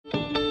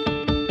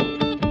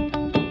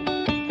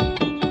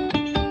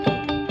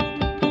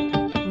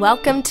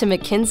Welcome to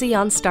McKinsey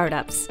on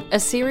Startups, a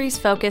series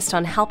focused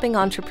on helping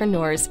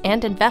entrepreneurs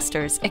and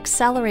investors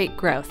accelerate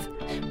growth.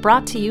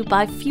 Brought to you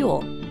by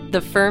Fuel,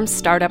 the firm's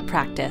startup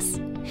practice.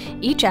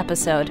 Each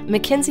episode,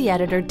 McKinsey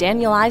editor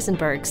Daniel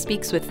Eisenberg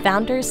speaks with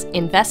founders,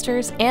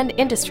 investors, and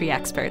industry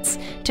experts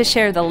to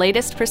share the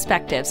latest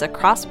perspectives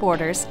across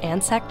borders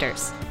and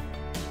sectors.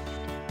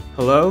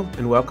 Hello,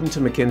 and welcome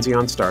to McKinsey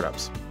on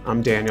Startups.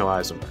 I'm Daniel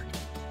Eisenberg.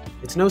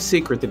 It's no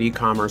secret that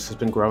e-commerce has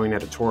been growing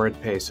at a torrid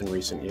pace in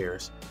recent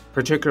years,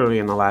 particularly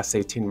in the last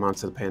 18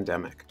 months of the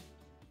pandemic.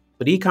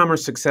 But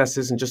e-commerce success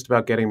isn't just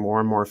about getting more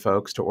and more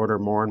folks to order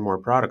more and more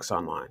products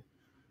online.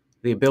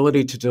 The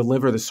ability to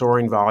deliver the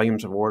soaring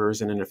volumes of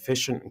orders in an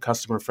efficient and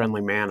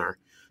customer-friendly manner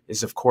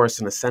is, of course,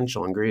 an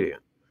essential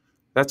ingredient.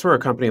 That's where a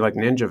company like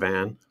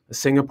NinjaVan, a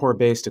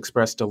Singapore-based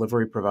express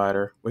delivery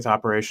provider with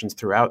operations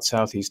throughout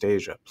Southeast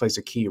Asia, plays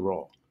a key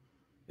role.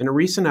 In a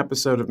recent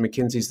episode of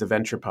McKinsey's The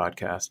Venture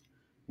podcast,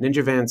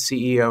 NinjaVan's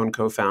CEO and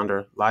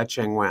co-founder, Lai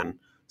Cheng Wen,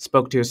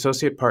 spoke to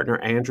associate partner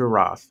Andrew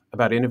Roth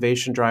about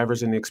innovation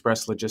drivers in the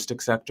express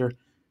logistics sector,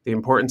 the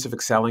importance of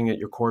excelling at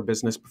your core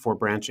business before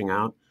branching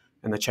out,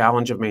 and the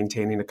challenge of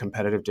maintaining a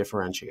competitive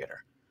differentiator.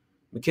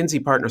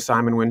 McKinsey partner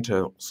Simon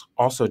Windtills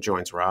also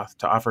joins Roth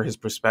to offer his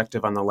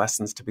perspective on the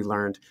lessons to be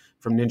learned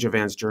from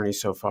NinjaVan's journey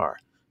so far,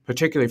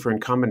 particularly for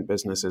incumbent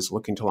businesses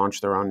looking to launch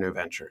their own new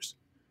ventures.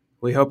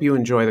 We hope you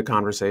enjoy the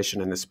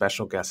conversation in this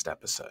special guest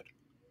episode.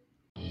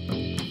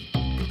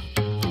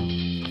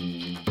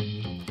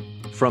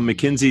 From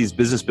McKinsey's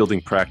business building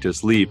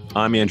practice, Leap,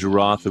 I'm Andrew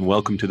Roth, and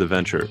welcome to The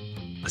Venture,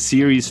 a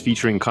series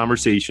featuring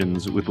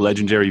conversations with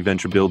legendary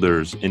venture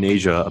builders in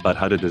Asia about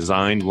how to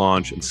design,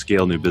 launch, and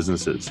scale new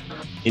businesses.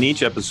 In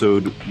each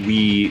episode,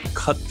 we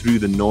cut through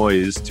the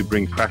noise to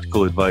bring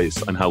practical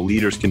advice on how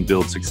leaders can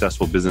build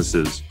successful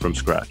businesses from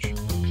scratch.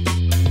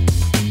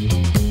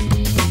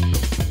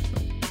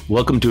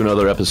 Welcome to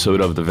another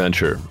episode of The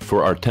Venture.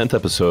 For our 10th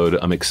episode,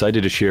 I'm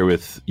excited to share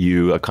with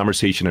you a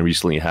conversation I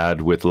recently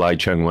had with Lai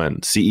Cheng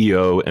Wen,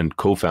 CEO and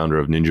co-founder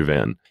of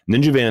NinjaVan.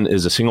 NinjaVan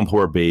is a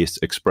Singapore-based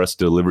express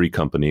delivery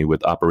company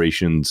with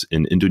operations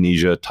in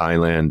Indonesia,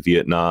 Thailand,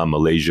 Vietnam,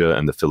 Malaysia,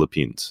 and the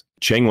Philippines.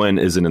 Cheng Wen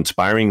is an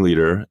inspiring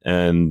leader,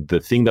 and the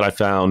thing that I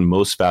found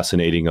most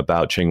fascinating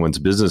about Cheng Wen's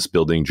business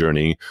building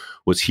journey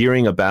was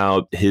hearing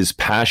about his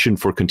passion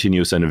for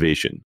continuous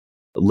innovation.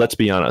 Let's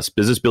be honest,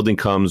 business building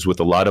comes with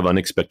a lot of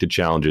unexpected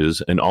challenges,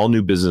 and all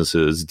new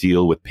businesses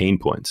deal with pain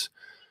points.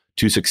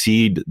 To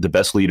succeed, the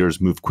best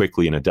leaders move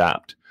quickly and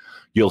adapt.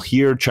 You'll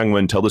hear Cheng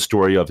Wen tell the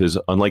story of his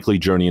unlikely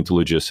journey into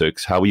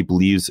logistics, how he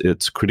believes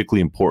it's critically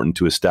important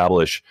to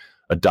establish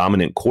a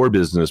dominant core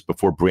business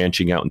before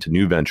branching out into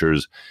new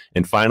ventures.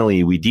 And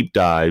finally, we deep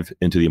dive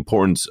into the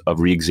importance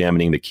of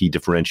re-examining the key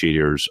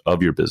differentiators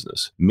of your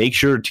business. Make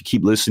sure to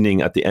keep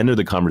listening. At the end of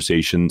the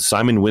conversation,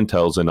 Simon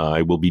Windtills and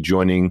I will be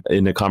joining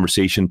in a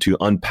conversation to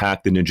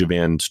unpack the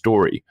NinjaVan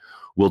story.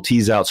 We'll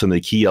tease out some of the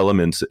key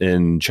elements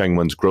in Cheng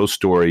Wen's growth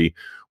story,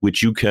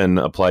 which you can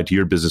apply to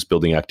your business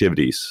building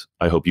activities.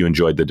 I hope you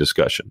enjoyed the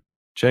discussion.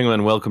 Cheng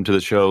Wen, welcome to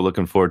the show.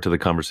 Looking forward to the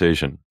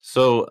conversation.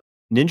 So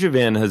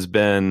NinjaVan has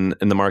been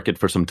in the market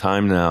for some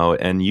time now,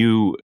 and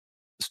you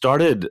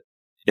started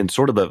in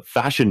sort of the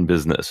fashion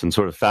business and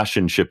sort of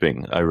fashion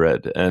shipping, I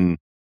read. And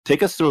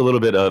take us through a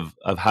little bit of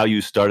how you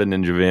started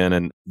NinjaVan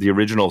and the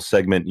original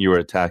segment you were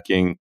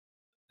attacking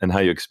and how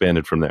you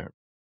expanded from there.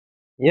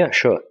 Yeah,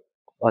 sure.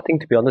 I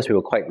think, to be honest, we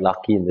were quite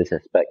lucky in this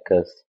aspect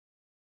because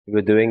we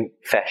were doing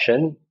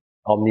fashion,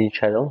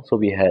 omni-channel. So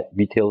we had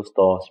retail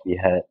stores, we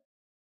had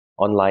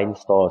online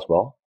store as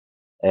well.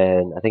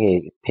 And I think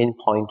a pain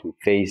point we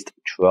faced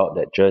throughout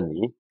that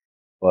journey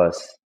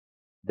was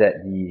that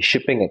the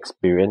shipping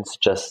experience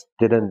just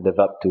didn't live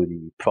up to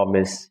the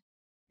promise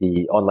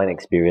the online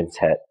experience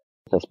had.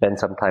 I spent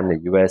some time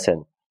in the US,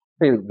 and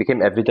it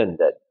became evident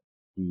that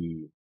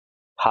the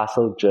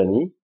parcel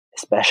journey,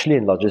 especially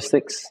in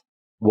logistics,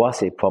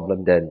 was a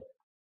problem then.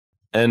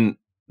 And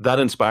that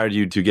inspired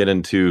you to get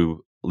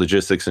into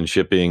logistics and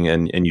shipping,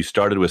 and you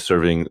started with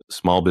serving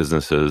small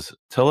businesses.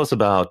 Tell us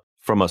about,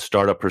 from a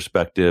startup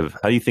perspective,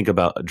 how do you think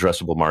about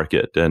addressable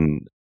market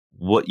and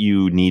what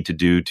you need to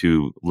do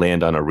to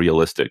land on a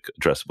realistic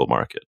addressable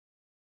market?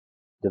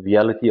 The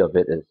reality of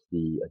it is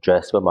the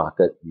addressable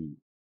market we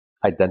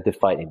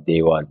identified in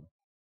day one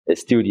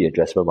is still the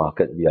addressable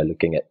market we are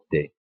looking at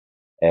today.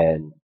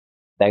 And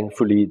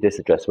thankfully, this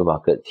addressable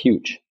market is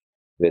huge,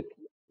 with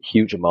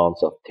huge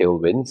amounts of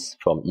tailwinds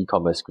from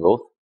e-commerce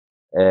growth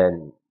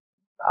and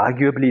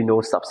arguably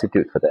no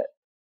substitute for that.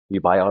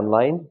 You buy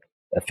online,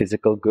 a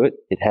physical good,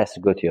 it has to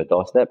go to your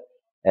doorstep.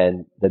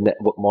 And the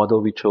network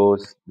model we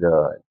chose,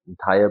 the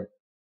entire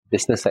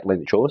business segment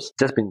we chose,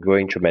 just been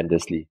growing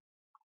tremendously.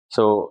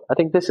 So I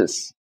think this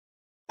is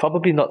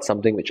probably not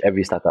something which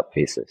every startup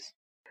faces.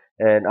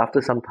 And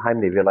after some time,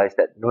 they realized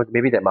that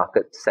maybe that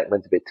market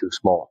segment's a bit too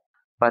small.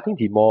 But I think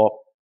the more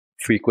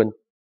frequent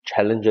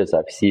challenges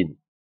I've seen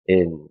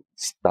in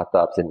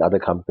startups and other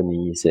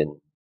companies and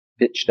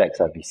pitch decks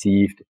I've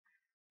received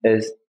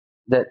is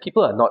that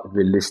people are not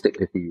realistic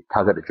with the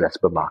target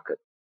addressable market.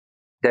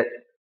 That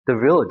the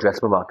real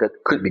addressable market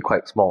could be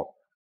quite small.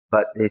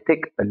 but they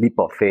take a leap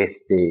of faith.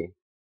 They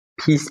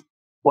piece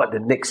what the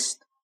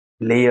next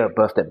layer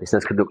above that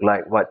business could look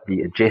like, what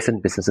the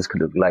adjacent businesses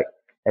could look like,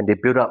 and they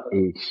build up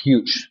a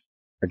huge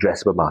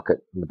addressable market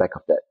on the back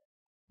of that.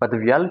 But the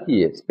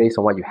reality is, based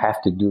on what you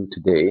have to do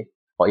today,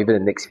 or even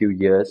the next few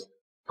years,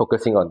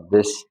 focusing on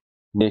this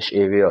niche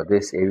area or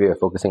this area you're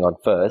focusing on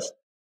first,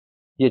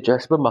 the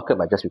addressable market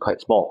might just be quite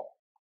small.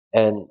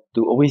 And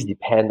to always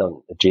depend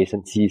on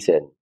adjacencies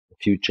and the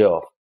future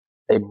of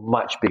a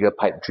much bigger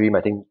pipe dream,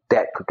 I think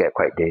that could get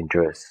quite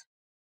dangerous.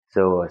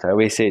 So as I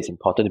always say, it's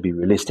important to be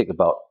realistic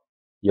about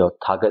your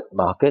target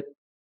market,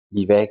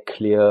 be very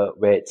clear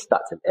where it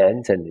starts and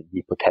ends and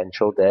the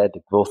potential there, the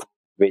growth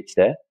rates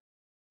there,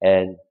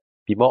 and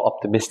be more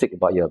optimistic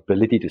about your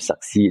ability to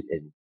succeed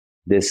in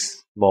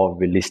this more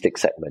realistic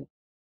segment.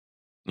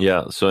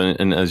 Yeah. So,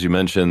 and as you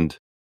mentioned,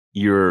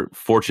 you're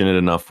fortunate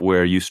enough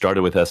where you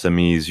started with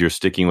SMEs, you're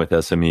sticking with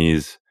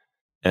SMEs.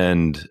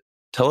 And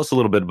tell us a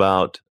little bit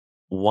about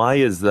why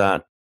is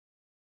that?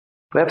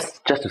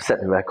 Perhaps just to set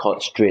the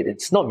record straight,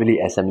 it's not really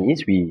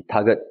SMEs. We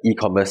target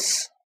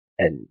e-commerce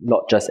and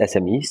not just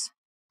SMEs.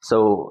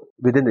 So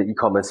within the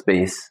e-commerce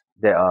space,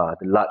 there are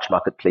the large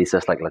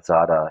marketplaces like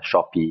Lazada,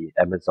 Shopee,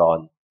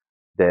 Amazon.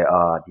 There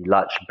are the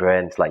large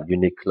brands like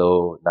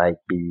Uniqlo,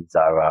 Nike,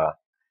 Zara.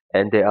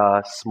 And there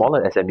are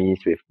smaller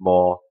SMEs with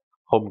more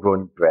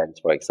homegrown brands,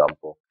 for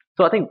example.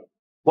 So I think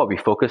what we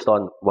focused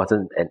on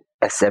wasn't an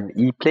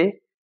SME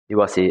play. It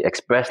was a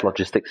express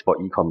logistics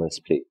for e-commerce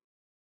play.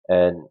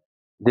 And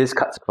this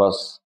cuts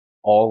across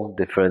all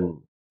different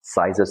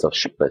sizes of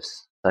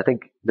shippers. I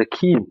think the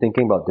key in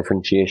thinking about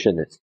differentiation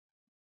is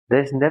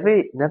there's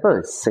never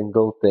a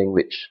single thing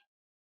which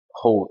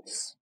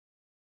holds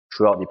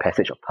throughout the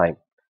passage of time.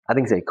 I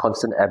think it's a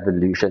constant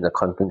evolution, a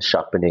constant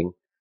sharpening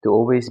to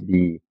always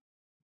be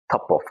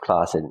top of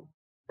class in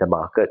the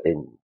market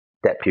in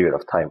that period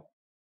of time.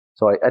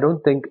 So I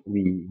don't think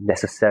we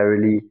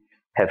necessarily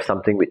have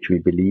something which we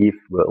believe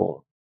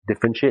will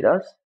differentiate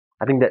us.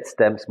 I think that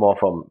stems more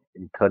from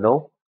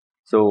internal.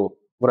 So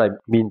what I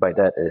mean by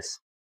that is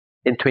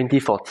in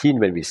 2014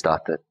 when we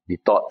started, we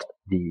thought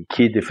the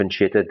key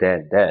differentiator there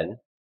and then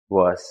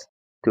was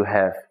to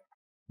have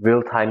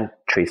real-time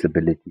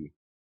traceability.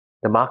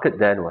 The market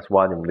then was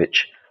one in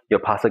which your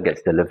parcel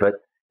gets delivered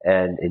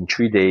and in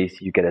 3 days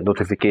you get a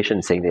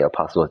notification saying that your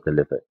parcel was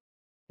delivered.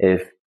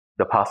 If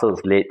the parcel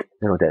is late,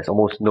 there's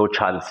almost no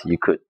chance you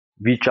could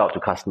reach out to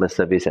customer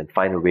service and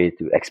find a way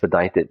to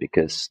expedite it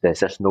because there's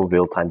just no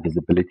real-time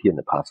visibility in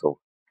the parcel.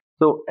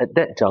 So at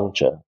that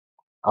juncture,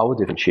 our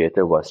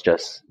differentiator was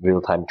just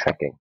real-time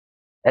tracking.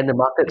 And the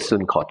market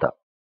soon caught up.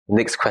 The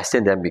next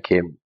question then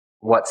became,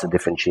 what's the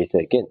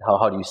differentiator again?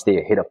 How do you stay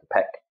ahead of the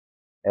pack?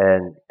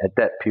 And at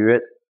that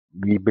period,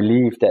 we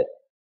believe that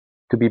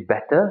to be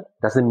better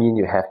doesn't mean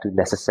you have to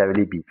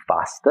necessarily be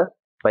faster,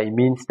 but it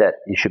means that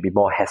you should be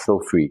more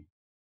hassle-free.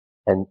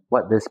 And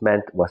what this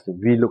meant was to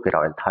relook at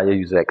our entire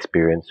user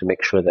experience to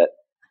make sure that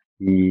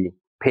the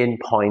pain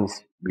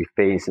points we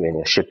face when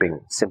you're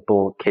shipping,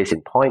 simple case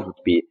in point would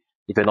be,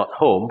 if you're not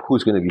home,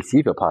 who's going to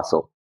receive your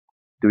parcel?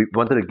 We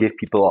wanted to give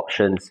people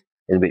options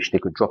in which they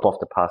could drop off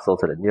the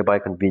parcels at a nearby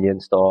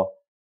convenience store.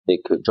 They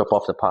could drop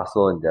off the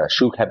parcel in the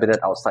shoe cabinet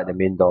outside the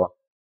main door.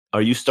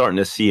 Are you starting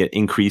to see an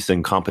increase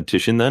in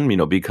competition then,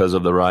 because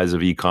of the rise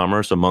of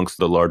e-commerce amongst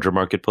the larger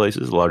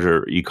marketplaces,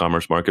 larger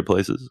e-commerce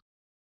marketplaces?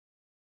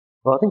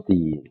 Well, I think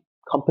the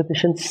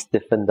competition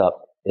stiffened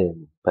up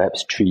in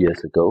perhaps 3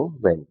 years ago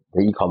when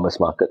the e-commerce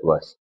market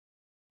was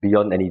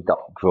beyond any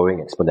doubt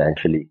growing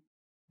exponentially.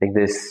 I think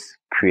this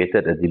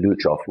created a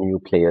deluge of new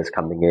players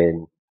coming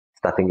in,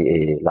 starting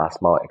a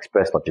last mile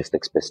express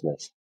logistics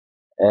business.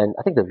 And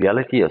I think the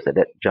reality is that at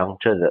that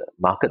juncture, the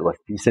market was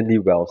decently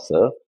well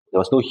served. There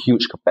was no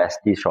huge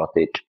capacity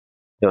shortage.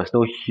 There was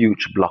no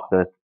huge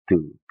blocker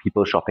to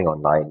people shopping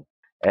online.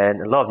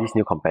 And a lot of these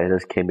new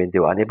competitors came in, they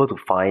were unable to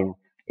find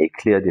a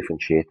clear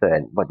differentiator.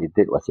 And what they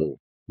did was they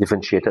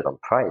differentiated on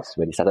price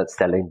when they started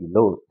selling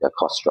below their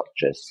cost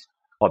structures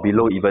or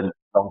below even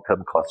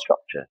long-term cost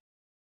structure.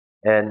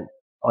 And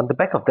on the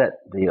back of that,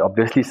 they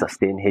obviously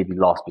sustained heavy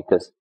loss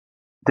because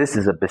this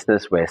is a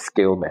business where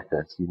scale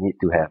matters. You need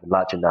to have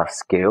large enough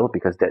scale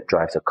because that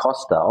drives your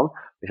cost down,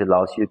 which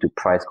allows you to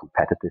price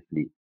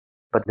competitively.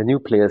 But the new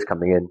players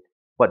coming in,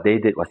 what they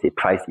did was they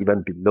priced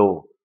even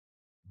below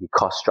the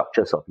cost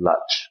structures of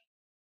large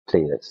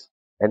players.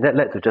 And that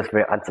led to just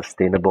very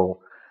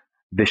unsustainable,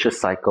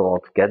 vicious cycle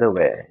altogether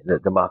where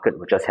the market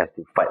would just have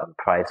to fight on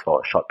price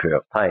for a short period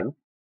of time.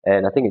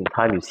 And I think in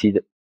time you see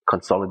the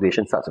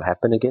consolidation starts to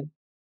happen again.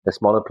 The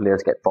smaller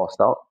players get forced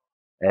out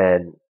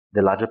and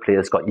the larger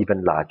players got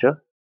even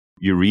larger.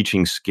 You're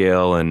reaching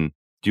scale, and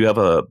do you have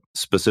a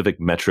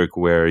specific metric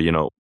where,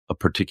 a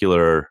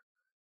particular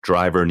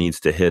driver needs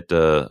to hit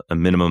a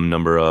minimum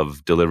number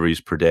of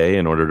deliveries per day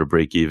in order to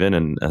break even?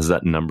 And has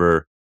that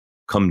number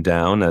come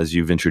down as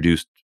you've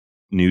introduced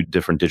new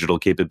different digital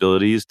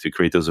capabilities to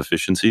create those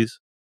efficiencies?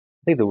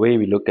 I think the way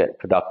we look at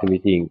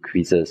productivity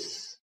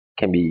increases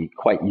can be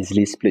quite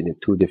easily split into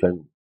two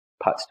different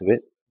parts to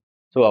it.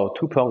 So our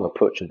two-pronged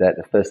approach to that,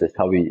 the first is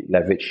how we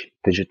leverage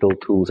digital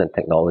tools and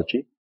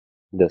technology.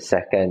 The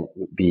second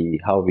would be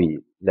how we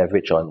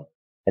leverage on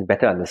and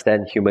better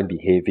understand human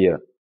behavior.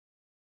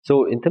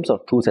 So in terms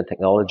of tools and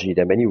technology,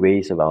 there are many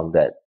ways around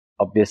that.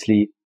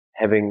 Obviously,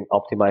 having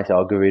optimized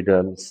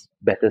algorithms,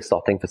 better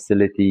sorting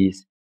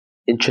facilities.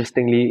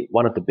 Interestingly,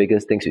 one of the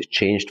biggest things which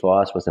changed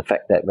for us was the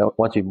fact that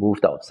once we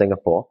moved out of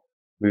Singapore,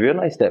 we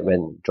realized that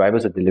when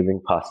drivers are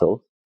delivering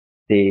parcels,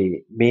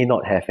 they may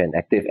not have an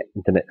active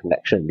internet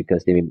connection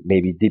because they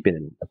may be deep in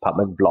an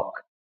apartment block.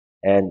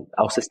 And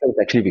our systems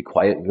actually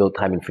required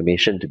real-time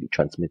information to be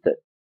transmitted.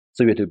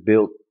 So we had to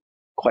build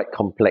quite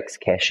complex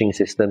caching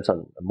systems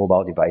on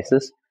mobile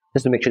devices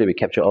just to make sure that we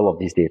capture all of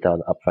these data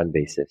on an upfront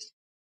basis.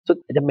 So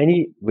there are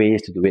many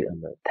ways to do it on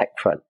the tech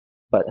front.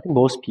 But I think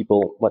most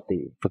people, what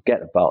they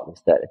forget about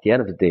is that at the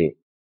end of the day,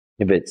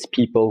 if it's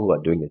people who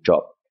are doing the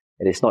job,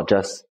 and it's not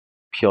just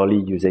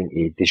purely using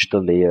a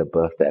digital layer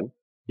above them,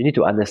 you need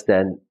to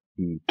understand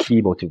the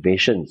key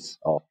motivations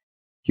of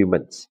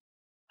humans.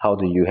 How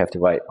do you have the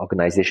right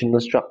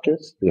organizational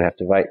structures? Do you have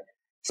the right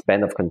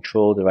span of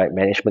control, the right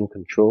management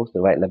controls,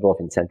 the right level of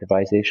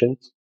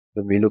incentivizations?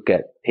 When we look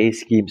at pay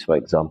schemes, for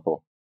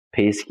example,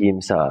 pay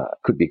schemes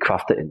could be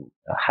crafted in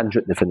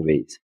 100 different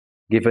ways.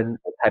 Given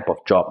the type of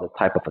job, the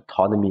type of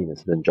autonomy in a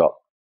certain job,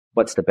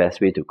 what's the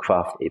best way to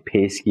craft a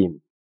pay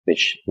scheme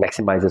which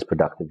maximizes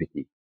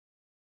productivity?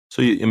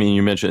 So,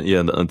 you mentioned,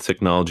 the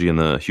technology and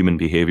the human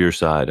behavior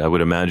side. I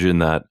would imagine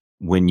that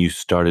when you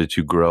started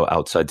to grow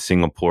outside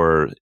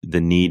Singapore,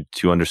 the need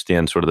to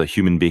understand sort of the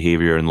human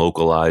behavior and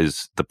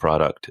localize the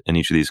product in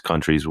each of these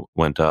countries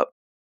went up.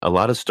 A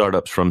lot of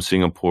startups from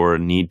Singapore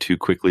need to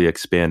quickly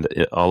expand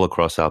all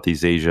across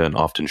Southeast Asia and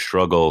often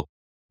struggle.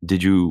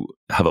 Did you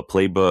have a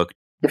playbook?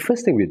 The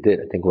first thing we did,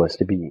 I think, was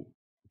to be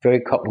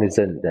very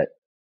cognizant that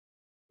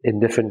in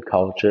different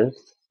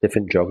cultures,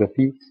 different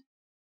geographies,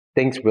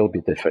 things will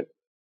be different.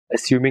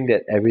 Assuming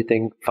that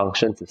everything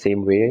functions the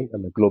same way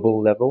on a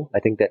global level, I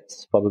think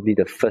that's probably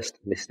the first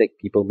mistake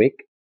people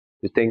make,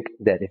 to think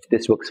that if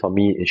this works for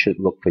me, it should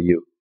work for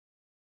you.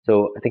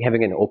 So I think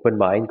having an open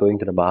mind, going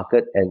to the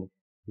market and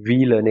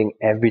relearning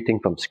everything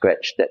from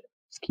scratch, that's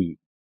key.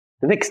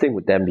 The next thing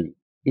would then be,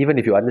 even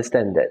if you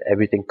understand that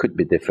everything could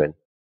be different,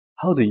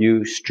 how do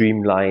you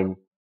streamline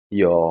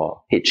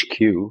your HQ?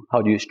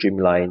 How do you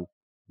streamline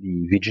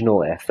the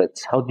regional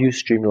efforts? How do you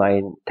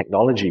streamline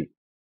technology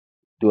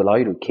to allow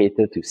you to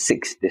cater to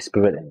 6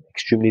 disparate and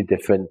extremely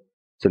different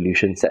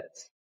solution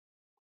sets?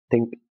 I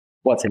think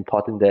what's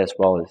important there as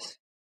well is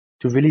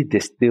to really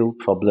distill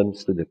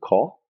problems to the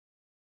core.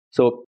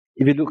 So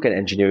if you look at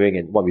engineering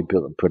and what we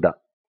build on product,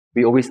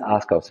 we always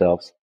ask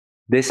ourselves,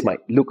 this might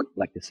look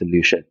like the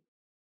solution,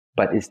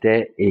 but is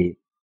there a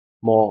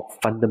more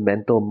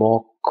fundamental,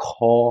 more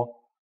core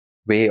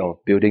way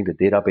of building the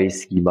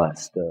database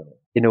schemas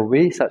in a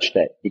way such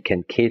that it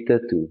can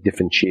cater to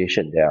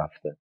differentiation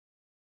thereafter?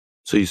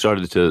 So you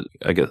started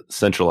to,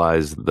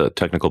 centralize the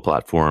technical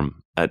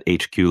platform at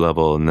HQ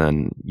level, and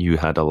then you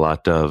had a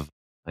lot of,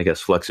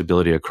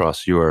 flexibility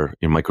across your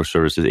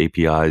microservices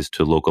APIs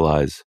to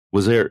localize.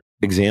 Was there an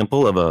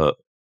example of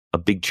a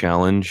big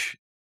challenge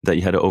that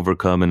you had to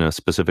overcome in a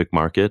specific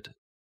market?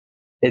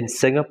 In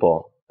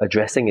Singapore,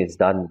 addressing is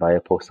done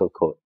via postal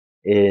code.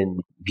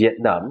 In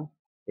Vietnam,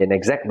 an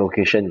exact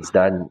location is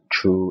done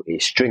through a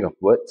string of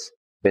words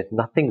with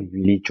nothing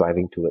really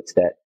driving towards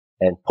that.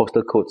 And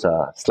postal codes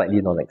are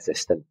slightly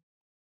non-existent.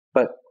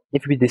 But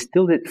if we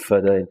distill it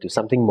further into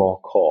something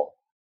more core,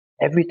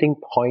 everything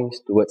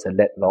points towards a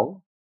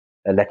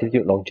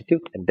latitude,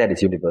 longitude, and that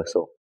is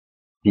universal.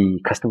 The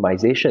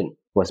customization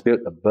was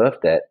built above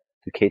that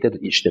to cater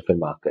to each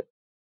different market.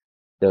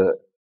 The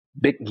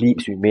big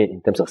leaps we made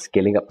in terms of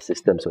scaling up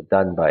systems were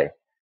done by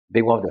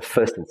being one of the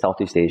first in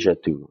Southeast Asia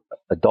to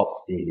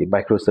adopt a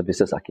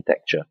microservices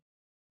architecture.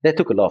 That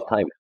took a lot of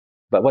time.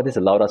 But what this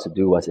allowed us to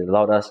do was it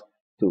allowed us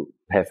to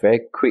have very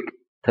quick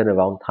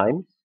turnaround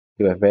times,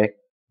 to have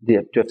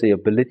the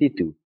ability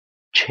to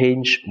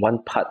change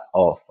one part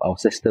of our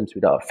systems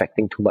without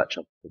affecting too much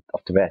of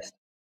the rest.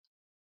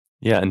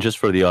 Yeah, and just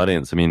for the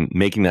audience,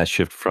 making that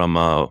shift from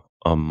a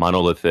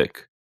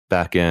monolithic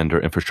backend or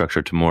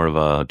infrastructure to more of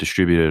a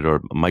distributed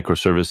or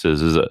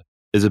microservices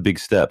is a big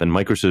step. And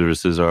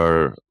microservices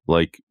are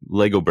like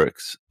Lego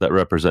bricks that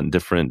represent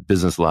different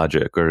business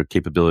logic or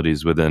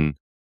capabilities within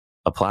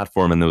a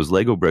platform, and those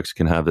Lego bricks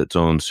can have its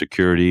own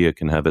security, it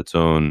can have its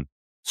own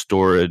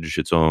storage,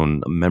 its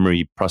own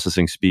memory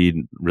processing speed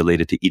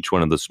related to each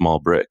one of the small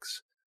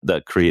bricks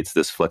that creates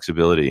this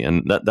flexibility.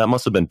 And that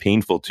must have been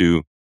painful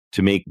to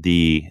make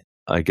to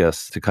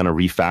kind of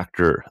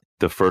refactor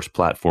the first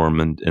platform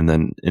and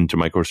then into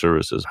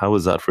microservices. How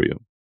was that for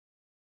you?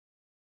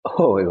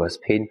 Oh, it was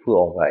painful,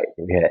 all right.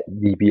 We had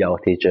DB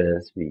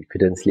outages, we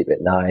couldn't sleep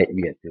at night,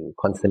 we had to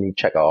constantly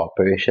check our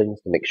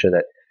operations to make sure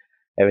that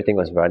everything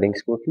was running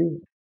smoothly.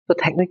 So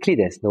technically,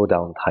 there's no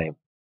downtime,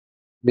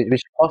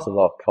 which caused a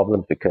lot of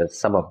problems because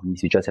some of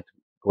these you just have to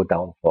go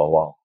down for a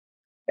while.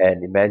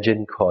 And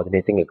imagine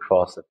coordinating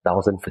across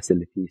 1,000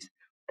 facilities,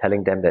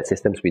 telling them that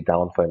systems will be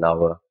down for an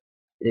hour.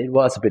 it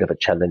was a bit of a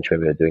challenge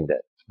when we were doing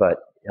that. But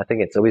I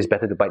think it's always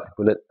better to bite the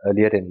bullet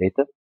earlier than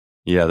later.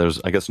 Yeah, there's,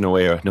 I guess, no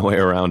way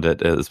around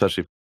it,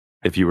 especially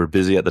if you were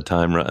busy at the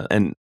time.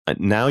 And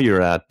now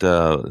you're at,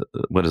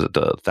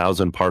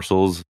 1,000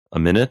 parcels a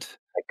minute?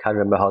 I can't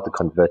remember how to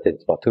convert it.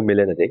 It's about 2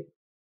 million a day.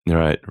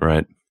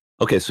 Right.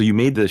 Okay, so you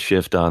made the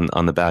shift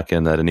on the back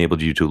end that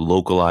enabled you to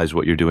localize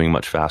what you're doing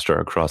much faster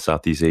across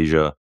Southeast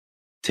Asia.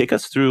 Take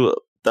us through,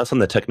 that's on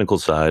the technical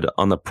side.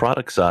 On the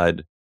product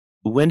side,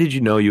 when did you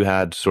know you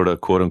had sort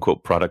of quote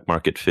unquote product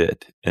market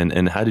fit?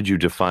 And how did you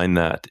define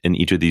that in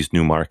each of these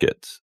new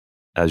markets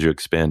as you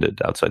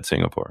expanded outside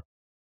Singapore?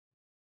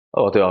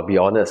 Oh, I'll be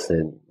honest,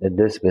 in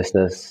this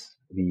business,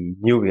 we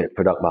knew we had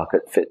product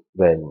market fit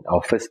when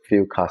our first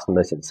few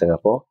customers in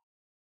Singapore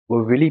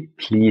were really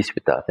pleased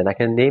with us. And I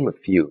can name a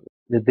few.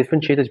 The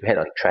differentiators we had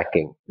on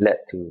tracking led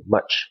to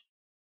much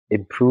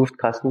improved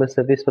customer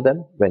service for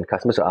them. When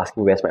customers were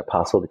asking where's my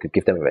parcel, we could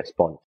give them a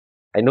response.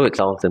 I know it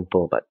sounds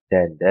simple, but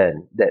then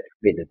that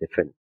made a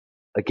difference.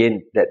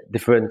 Again, that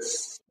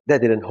difference,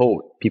 that didn't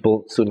hold.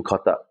 People soon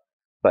caught up.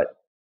 But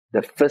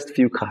the first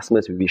few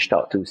customers we reached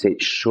out to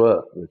said,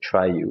 sure, we'll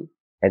try you.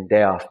 And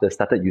thereafter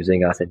started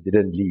using us and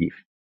didn't leave.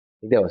 I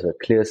think that was a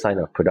clear sign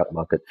of product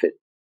market fit.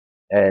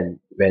 And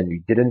when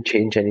we didn't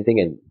change anything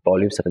and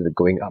volume started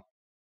going up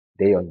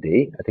day on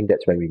day, I think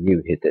that's when we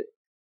knew we hit it.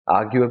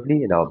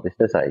 Arguably, in our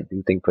business, I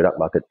do think product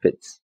market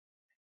fit's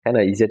kind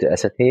of easier to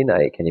ascertain.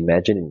 I can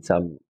imagine in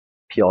some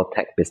pure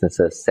tech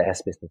businesses,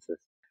 SaaS businesses,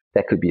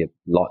 that could be a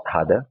lot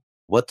harder.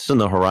 What's in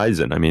the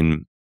horizon? I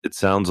mean, it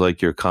sounds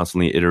like you're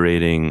constantly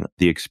iterating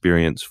the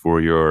experience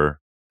for your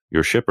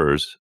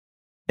shippers.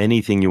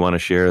 Anything you want to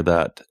share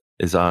that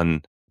is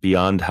on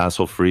beyond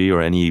hassle-free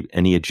or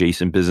any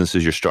adjacent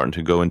businesses you're starting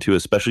to go into,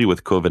 especially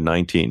with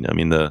COVID-19? I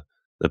mean, the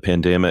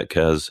pandemic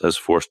has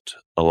forced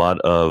a lot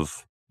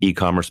of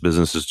e-commerce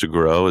businesses to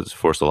grow. It's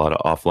forced a lot of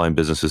offline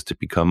businesses to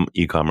become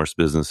e-commerce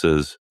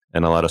businesses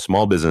and a lot of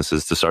small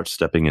businesses to start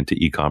stepping into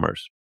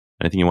e-commerce.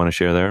 Anything you want to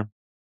share there?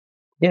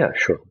 Yeah,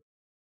 sure.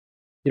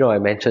 I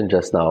mentioned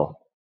just now,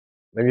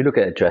 when we look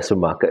at addressable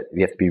market,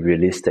 we have to be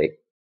realistic,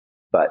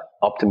 but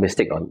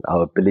optimistic on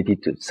our ability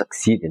to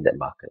succeed in that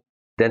market.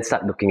 Then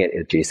start looking at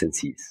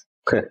adjacencies.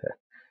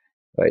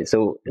 Right.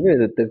 So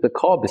the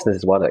core business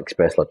is one of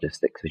express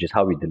logistics, which is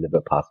how we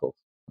deliver parcels,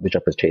 which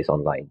are purchased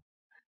online.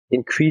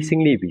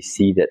 Increasingly, we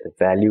see that the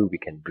value we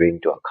can bring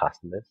to our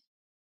customers,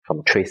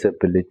 from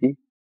traceability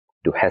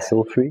to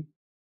hassle-free,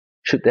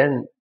 should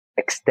then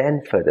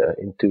extend further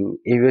into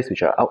areas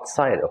which are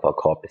outside of our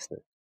core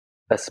business.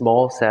 A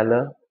small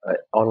seller, an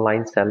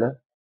online seller,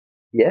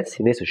 yes,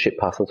 he needs to ship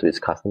parcels to his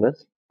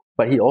customers,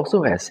 but he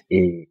also has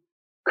a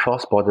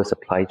cross-border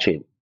supply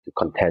chain to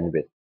contend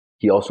with.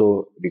 He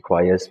also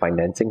requires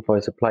financing for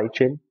his supply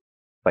chain,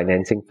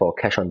 financing for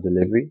cash on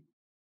delivery.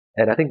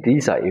 And I think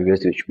these are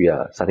areas which we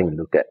are starting to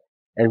look at.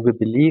 And we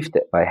believe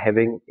that by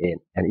having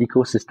an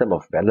ecosystem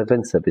of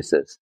relevant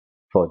services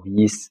for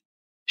these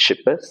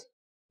shippers,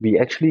 we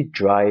actually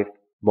drive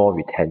more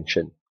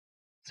retention.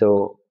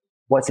 So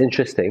what's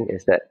interesting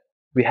is that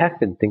we have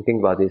been thinking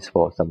about this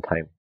for some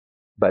time,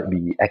 but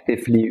we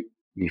actively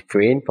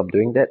refrain from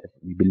doing that.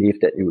 We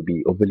believe that it would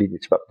be overly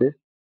disruptive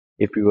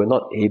if we were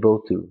not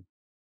able to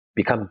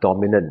become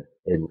dominant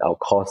in our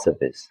core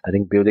service. I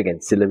think building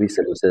ancillary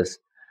services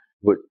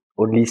would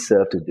only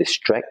serve to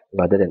distract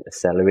rather than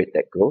accelerate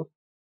that growth,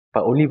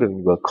 but only when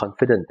we were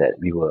confident that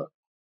we were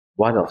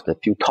one of the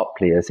few top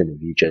players in the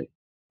region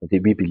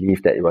did we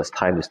believe that it was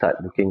time to start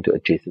looking to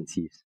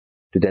adjacencies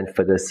to then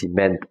further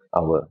cement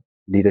our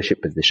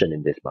leadership position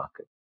in this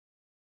market.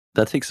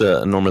 That takes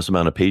an enormous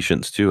amount of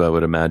patience too, I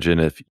would imagine.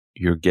 If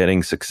you're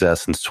getting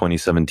success since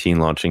 2017,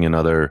 launching in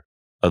other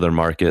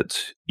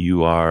markets,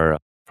 you are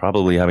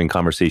probably having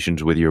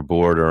conversations with your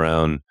board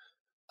around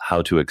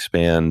how to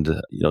expand.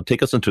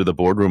 Take us into the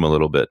boardroom a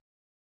little bit.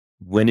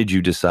 When did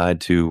you decide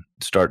to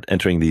start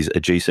entering these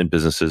adjacent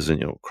businesses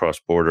and,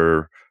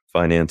 cross-border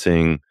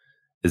financing?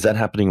 Is that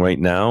happening right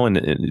now? And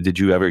did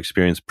you ever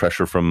experience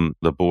pressure from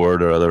the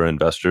board or other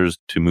investors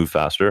to move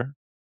faster?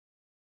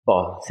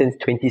 Well, since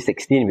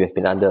 2016, we've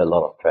been under a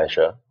lot of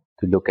pressure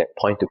to look at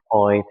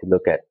point-to-point, to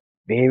look at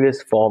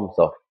various forms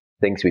of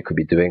things we could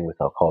be doing with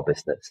our core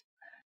business.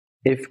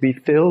 If we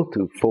fail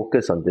to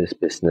focus on this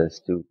business,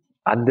 to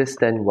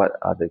understand what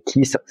are the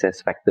key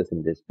success factors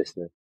in this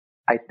business,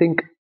 I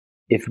think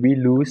if we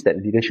lose that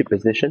leadership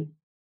position,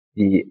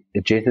 the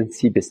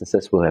adjacency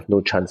businesses will have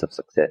no chance of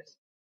success.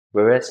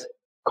 Whereas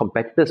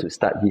competitors will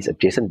start these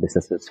adjacent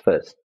businesses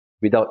first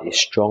without a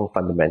strong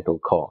fundamental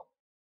core.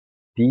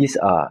 These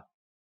are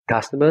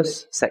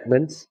customers,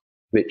 segments,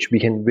 which we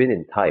can win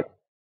in time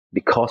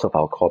because of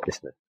our core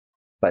business.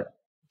 But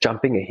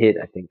jumping ahead,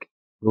 I think,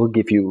 will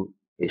give you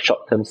a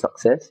short-term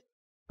success,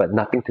 but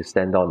nothing to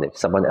stand on if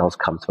someone else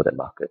comes for the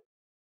market.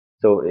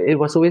 So it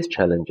was always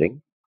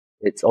challenging.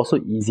 It's also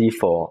easy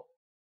for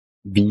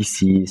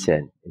VCs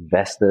and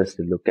investors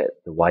to look at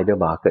the wider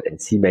market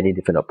and see many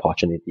different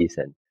opportunities.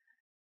 And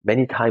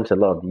many times, a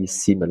lot of these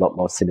seem a lot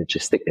more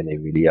synergistic than they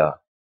really are.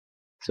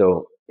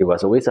 So it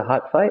was always a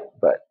hard fight,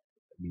 but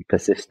we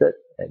persisted,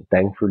 and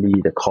thankfully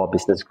the core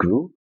business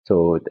grew.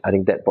 So I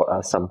think that brought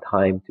us some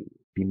time to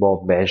be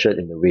more measured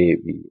in the way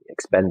we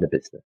expand the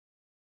business.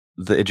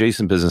 The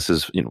adjacent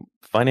businesses,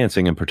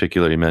 financing in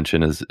particular, you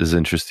mentioned is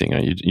interesting.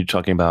 You're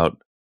talking about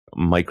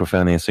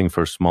microfinancing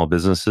for small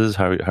businesses.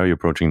 How are you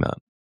approaching that?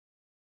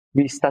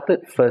 We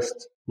started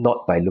first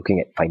not by looking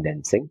at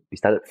financing. We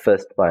started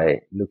first by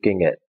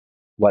looking at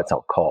what's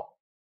our core.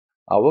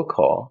 Our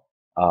core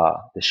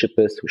are the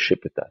shippers who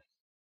ship with us.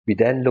 We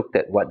then looked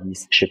at what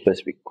these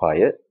shippers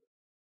required,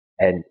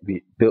 and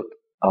we built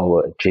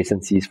our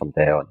adjacencies from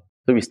there on.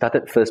 So we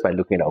started first by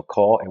looking at our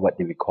core and what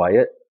they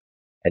required,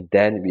 and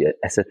then we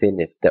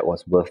ascertained if that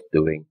was worth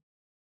doing.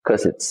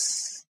 Because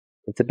it's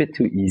a bit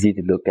too easy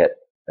to look at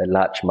a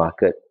large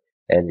market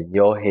and in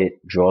your head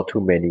draw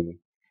too many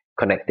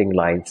connecting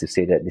lines to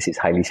say that this is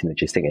highly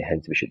synergistic and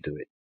hence we should do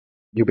it.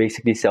 You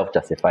basically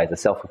self-justify. It's a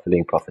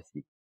self-fulfilling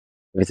prophecy.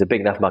 If it's a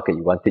big enough market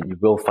you want it, you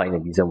will find a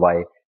reason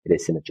why it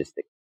is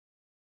synergistic.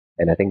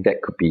 And I think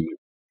that could be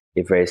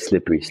a very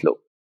slippery slope.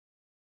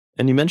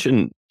 And you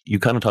mentioned, you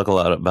kind of talk a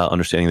lot about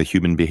understanding the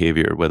human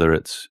behavior, whether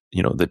it's,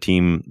 the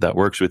team that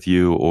works with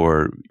you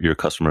or your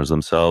customers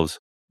themselves.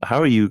 How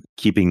are you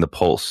keeping the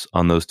pulse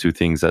on those two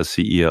things as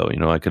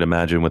CEO? I could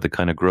imagine with the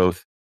kind of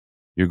growth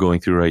you're going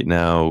through right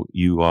now,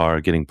 you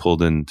are getting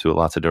pulled into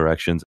lots of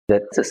directions.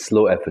 That's a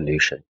slow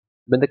evolution.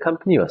 When the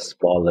company was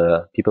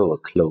smaller, people were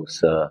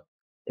closer.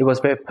 It was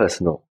very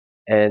personal.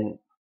 And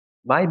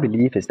my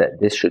belief is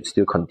that this should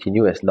still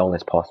continue as long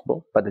as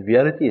possible. But the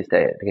reality is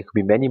that there could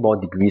be many more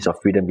degrees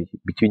of freedom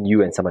between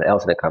you and someone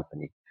else in the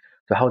company.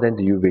 So how then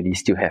do you really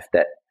still have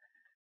that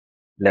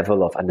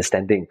level of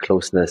understanding and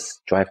closeness,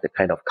 drive the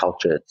kind of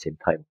culture at the same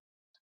time?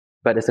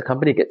 But as the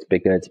company gets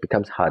bigger, it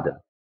becomes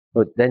harder.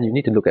 But then you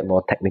need to look at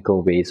more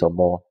technical ways or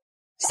more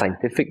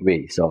scientific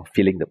ways of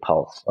feeling the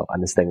pulse, of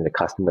understanding the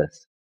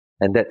customers.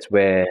 And that's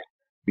where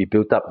we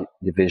built up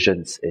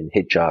divisions in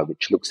HR,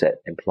 which looks at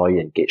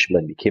employee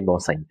engagement, became more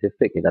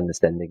scientific in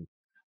understanding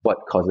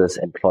what causes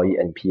employee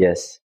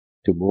NPS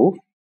to move,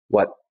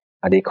 what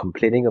are they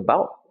complaining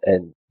about,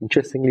 and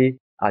interestingly,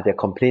 are their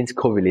complaints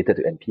correlated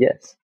to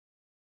NPS?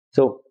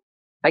 So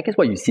I guess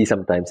what you see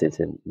sometimes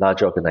is in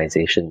large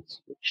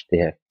organizations, which they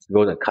have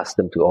grown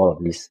accustomed to all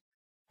of these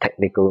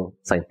technical,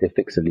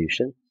 scientific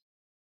solutions,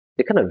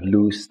 they kind of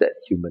lose that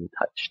human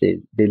touch.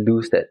 They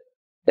lose that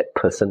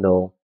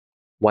personal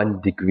 1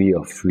 degree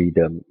of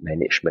freedom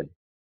management.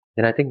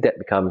 And I think that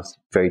becomes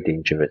very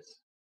dangerous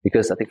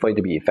because I think for it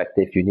to be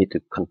effective, you need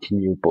to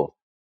continue both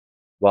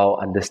while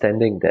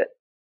understanding that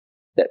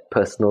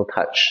personal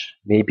touch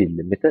may be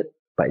limited,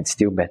 but it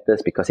still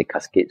matters because it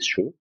cascades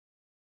through.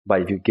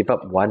 But if you give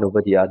up one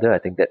over the other, I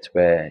think that's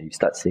where you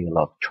start seeing a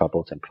lot of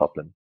troubles and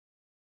problems.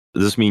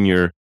 Does this mean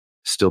you're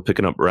still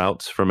picking up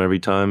routes from every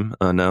time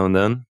now and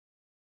then?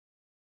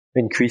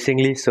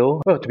 Increasingly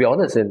so. Well, to be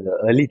honest, in the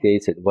early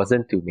days, it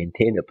wasn't to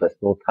maintain a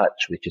personal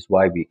touch, which is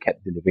why we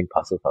kept delivering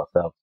parcels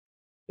ourselves.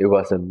 It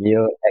was a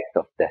mere act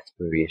of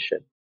desperation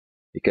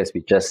because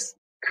we just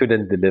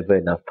couldn't deliver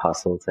enough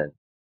parcels and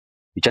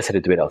we just had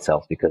to do it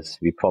ourselves because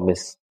we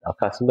promised our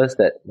customers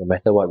that no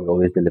matter what, we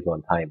always deliver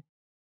on time.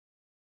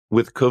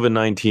 With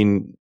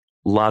COVID-19,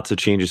 lots of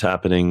changes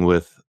happening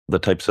with the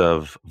types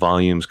of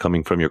volumes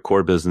coming from your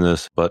core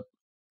business, but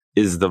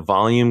is the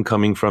volume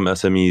coming from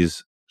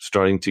SMEs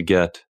starting to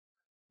get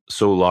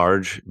so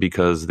large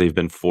because they've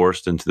been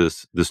forced into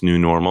this new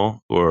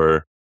normal,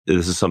 or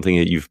this is something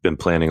that you've been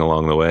planning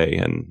along the way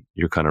and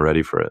you're kind of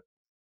ready for it?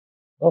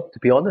 Well, to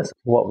be honest,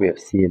 what we have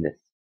seen is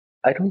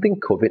I don't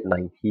think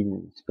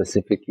COVID-19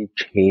 specifically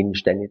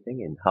changed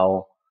anything in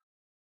how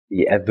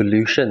the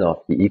evolution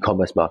of the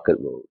e-commerce market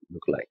will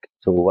look like.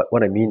 So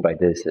what I mean by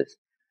this is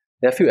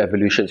there are a few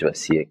evolutions we're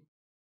seeing.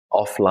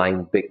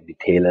 Offline big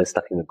retailers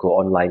starting to go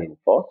online in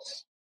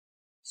force.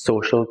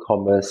 Social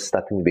commerce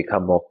starting to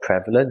become more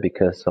prevalent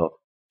because of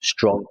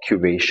strong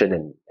curation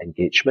and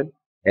engagement.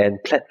 And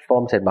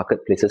platforms and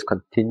marketplaces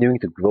continuing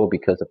to grow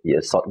because of the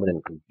assortment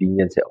and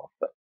convenience they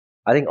offer.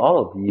 I think all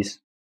of these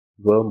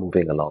were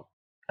moving along.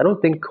 I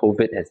don't think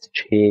COVID has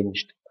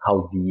changed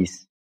how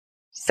these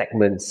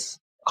segments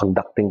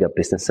conducting their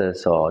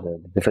businesses or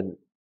the different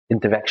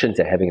interactions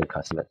they're having with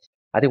customers.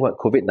 I think what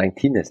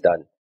COVID-19 has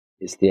done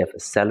is they have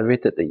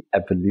accelerated the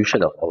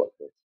evolution of all of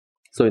this.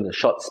 So in a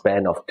short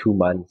span of 2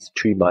 months,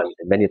 3 months,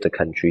 in many of the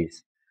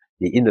countries,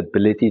 the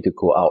inability to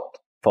go out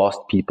forced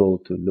people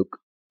to look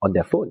on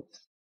their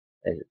phones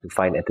and to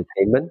find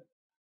entertainment,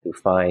 to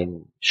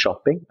find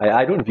shopping.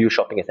 I don't view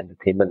shopping as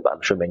entertainment, but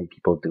I'm sure many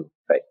people do,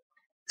 right?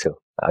 So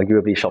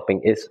arguably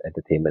shopping is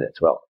entertainment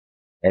as well.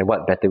 And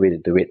what better way to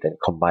do it than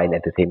combine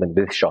entertainment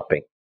with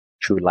shopping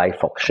through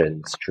live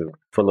auctions, through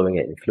following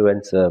an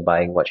influencer,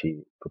 buying what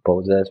she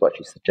proposes, what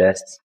she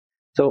suggests.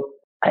 So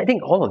I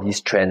think all of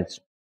these trends,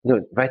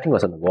 writing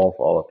was on the wall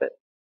for all of it.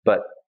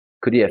 But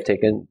could it have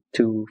taken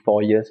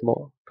 2-4 years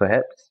more,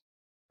 perhaps?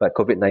 But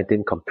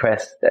COVID-19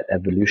 compressed that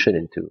evolution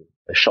into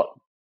a short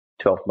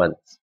 12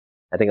 months.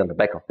 I think on the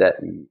back of that,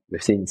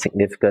 we've seen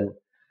significant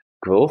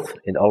growth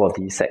in all of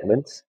these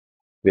segments.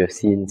 We have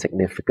seen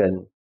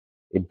significant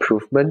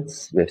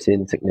improvements. We've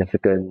seen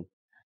significant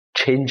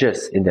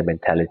changes in their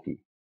mentality.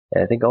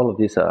 And I think all of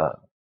these are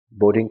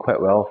boding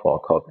quite well for our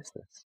core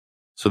business.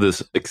 So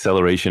this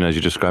acceleration, as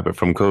you describe it,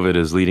 from COVID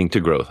is leading to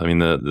growth. I mean,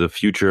 the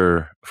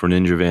future for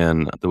Ninja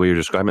Van, the way you're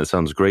describing it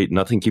sounds great.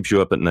 Nothing keeps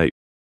you up at night.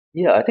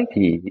 Yeah, I think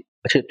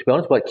actually, to be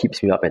honest, what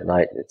keeps me up at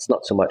night, it's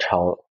not so much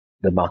how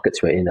the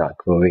markets we're in are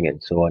growing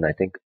and so on. I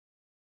think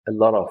a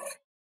lot of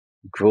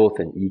growth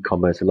in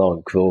e-commerce, a lot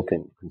of growth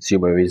in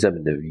consumerism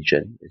in the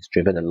region is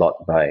driven a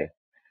lot by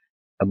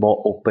a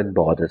more open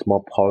borders,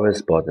 more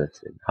porous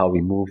borders in how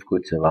we move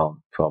goods around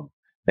from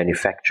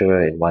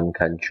manufacturer in one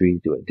country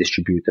to a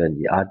distributor in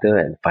the other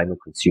and final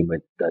consumer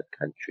in the third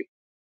country.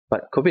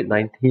 But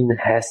COVID-19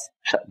 has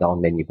shut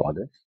down many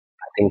borders.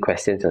 I think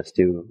questions are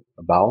still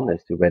abound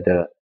as to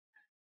whether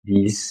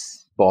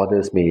these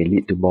borders may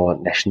lead to more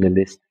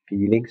nationalist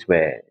feelings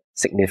where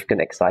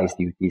significant excise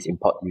duties,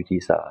 import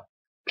duties are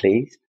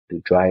placed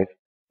to drive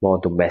more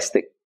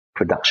domestic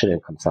production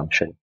and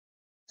consumption.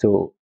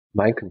 So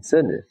my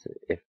concern is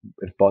if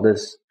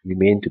borders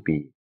remain to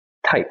be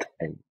tight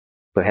and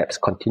perhaps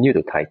continue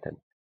to tighten,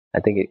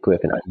 I think it could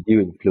have an undue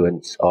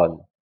influence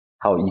on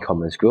how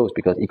e-commerce grows,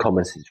 because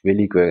e-commerce is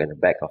really growing on the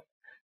back of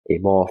a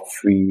more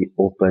free,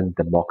 open,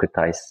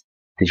 democratized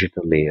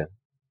digital layer.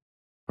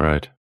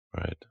 Right.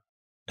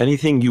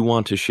 Anything you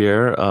want to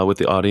share with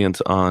the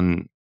audience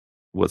on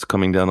what's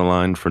coming down the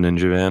line for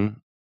Ninja Van?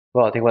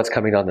 Well, I think what's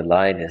coming down the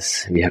line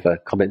is we have a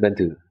commitment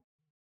to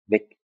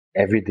make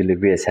every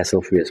delivery as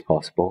hassle-free as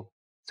possible.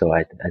 So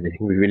I think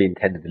we really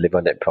intend to deliver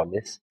on that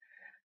promise.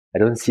 I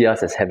don't see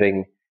us as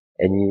having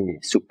any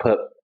superb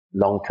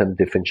long-term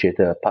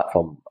differentiator apart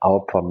from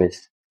our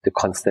promise to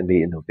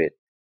constantly innovate.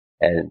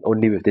 And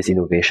only with this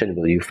innovation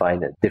will you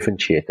find a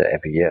differentiator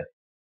every year.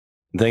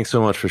 Thanks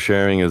so much for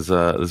sharing.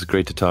 It's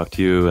great to talk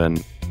to you,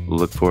 and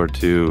look forward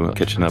to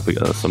catching up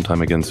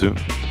sometime again soon.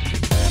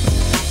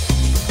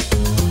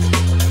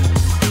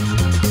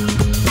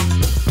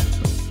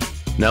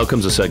 Now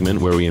comes a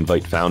segment where we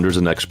invite founders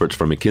and experts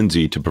from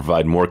McKinsey to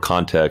provide more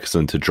context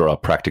and to draw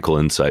practical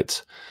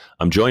insights.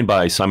 I'm joined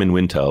by Simon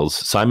Wintels.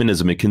 Simon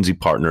is a McKinsey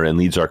partner and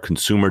leads our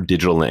consumer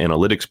digital and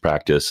analytics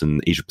practice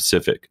in Asia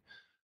Pacific.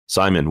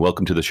 Simon,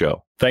 welcome to the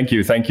show. Thank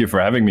you. Thank you for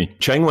having me.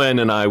 Cheng Wen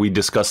and I, we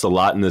discussed a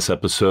lot in this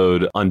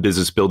episode on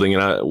business building.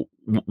 And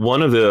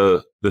one of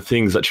the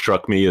things that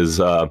struck me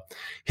is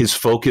his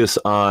focus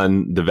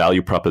on the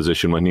value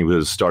proposition when he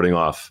was starting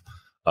off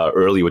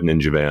early with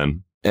Ninja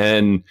Van.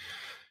 And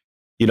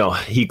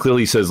he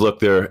clearly says,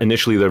 look,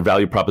 initially their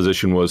value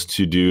proposition was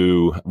to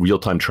do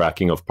real-time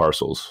tracking of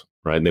parcels,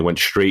 right? And they went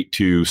straight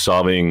to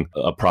solving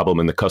a problem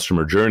in the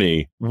customer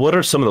journey. What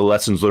are some of the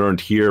lessons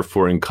learned here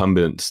for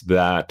incumbents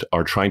that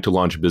are trying to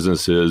launch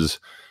businesses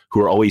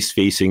who are always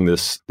facing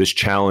this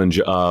challenge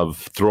of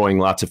throwing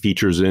lots of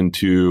features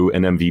into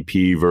an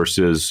MVP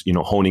versus,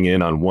 honing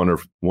in on one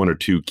or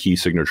two key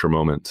signature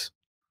moments?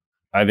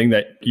 I think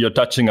that you're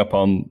touching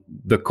upon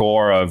the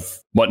core of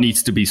what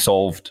needs to be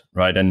solved,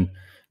 right? And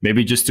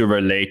maybe just to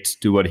relate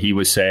to what he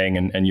was saying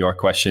and your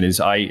question is,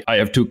 I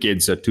have two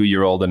kids, a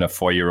 2-year-old and a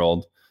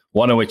 4-year-old,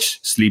 one of which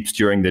sleeps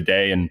during the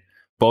day and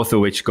both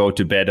of which go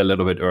to bed a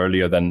little bit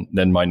earlier than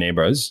my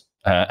neighbors.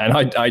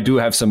 And I do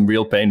have some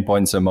real pain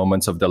points and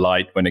moments of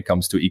delight when it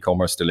comes to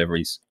e-commerce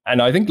deliveries.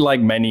 And I think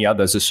like many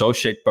others,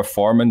 associate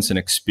performance and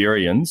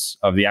experience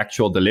of the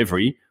actual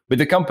delivery with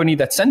the company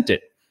that sent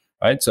it,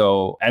 right?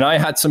 So, and I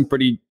had some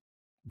pretty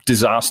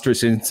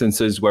disastrous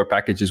instances where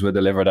packages were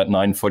delivered at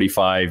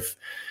 9:45,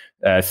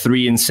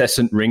 3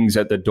 incessant rings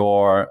at the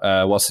door,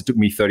 whilst it took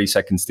me 30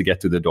 seconds to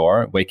get to the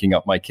door, waking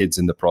up my kids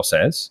in the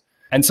process.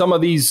 And some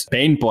of these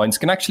pain points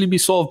can actually be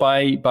solved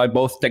by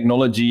both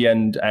technology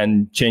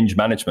and change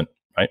management,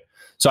 right?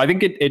 So I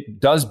think it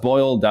does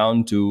boil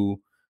down to,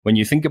 when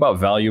you think about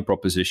value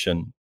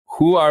proposition,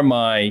 who are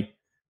my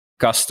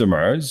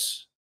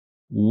customers?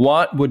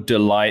 What would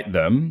delight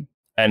them?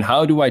 And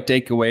how do I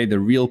take away the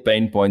real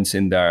pain points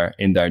in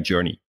their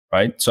journey,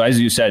 right? So as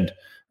you said,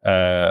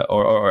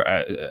 or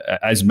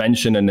as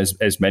mentioned, and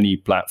as many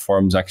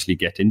platforms actually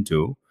get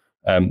into,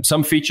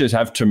 some features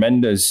have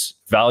tremendous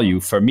value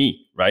for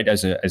me, right?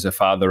 As a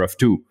father of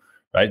 2,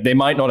 right? They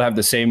might not have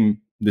the same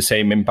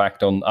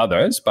impact on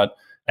others, but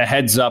a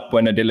heads up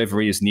when a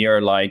delivery is near,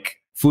 like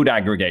food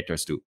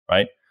aggregators do,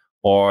 right?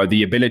 Or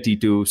the ability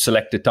to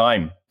select a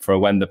time for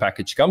when the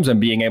package comes and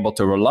being able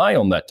to rely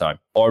on that time,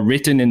 or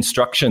written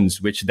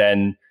instructions, which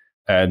then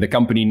the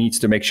company needs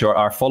to make sure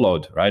are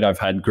followed, right? I've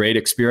had great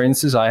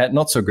experiences. I had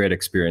not so great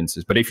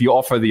experiences. But if you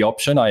offer the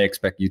option, I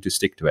expect you to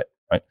stick to it,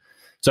 right?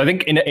 So I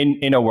think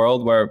in a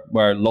world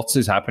where lots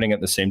is happening at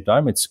the same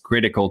time, it's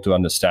critical to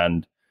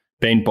understand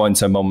pain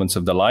points and moments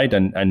of delight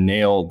and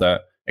nail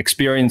the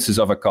experiences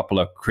of a couple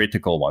of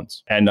critical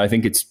ones. And I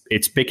think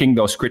it's picking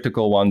those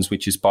critical ones,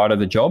 which is part of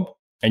the job.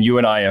 And you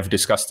and I have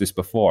discussed this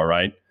before,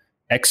 right?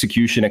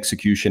 Execution,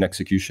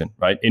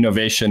 right?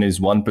 Innovation is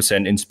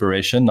 1%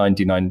 inspiration,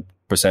 99%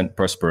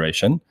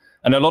 perspiration.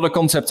 And a lot of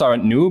concepts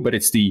aren't new, but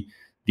it's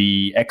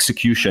the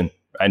execution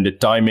and the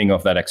timing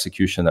of that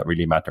execution that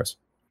really matters.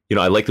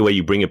 I like the way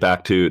you bring it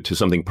back to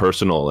something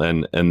personal,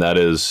 and that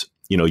is,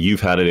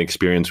 you've had an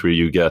experience where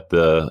you get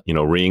the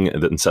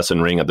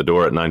incessant ring at the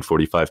door at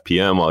 9:45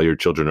 p.m. while your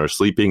children are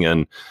sleeping.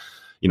 And,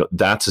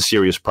 that's a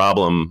serious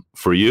problem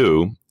for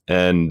you.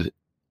 And,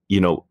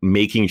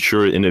 making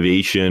sure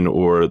innovation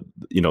or,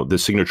 the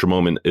signature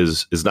moment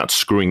is not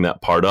screwing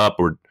that part up,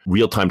 or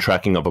real-time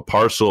tracking of a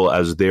parcel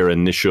as their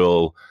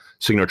initial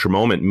signature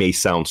moment may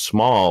sound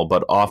small,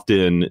 but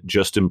often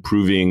just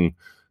improving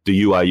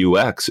the UI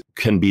UX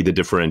can be the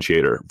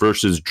differentiator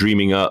versus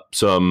dreaming up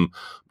some,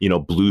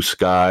 blue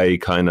sky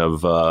kind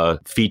of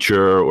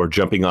feature or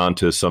jumping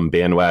onto some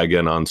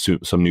bandwagon on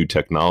some new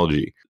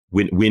technology,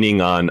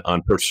 winning on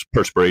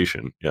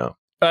perspiration. Yeah.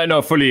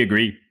 No, fully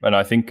agree. And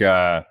I think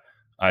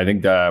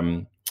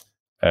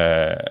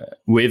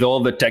with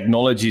all the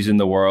technologies in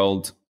the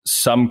world,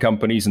 some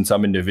companies and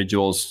some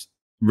individuals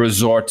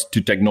resort to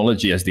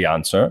technology as the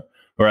answer.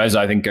 Whereas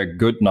I think a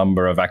good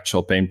number of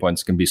actual pain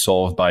points can be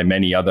solved by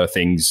many other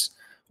things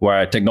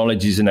where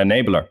technology is an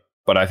enabler.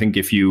 But I think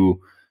if you,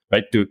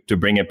 to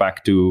bring it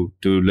back to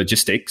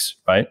logistics,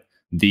 right?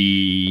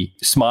 The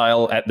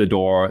smile at the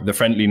door, the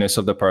friendliness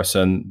of the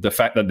person, the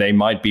fact that they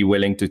might be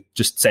willing to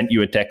just send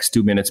you a text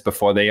 2 minutes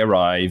before they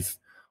arrive,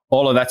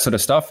 all of that sort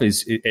of stuff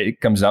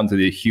it comes down to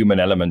the human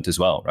element as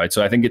well, right?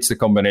 So I think it's the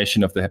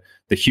combination of the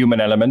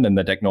human element and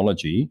the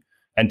technology.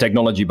 And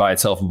technology by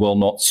itself will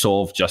not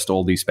solve just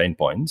all these pain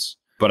points.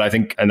 But I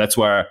think, and that's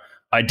where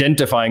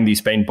identifying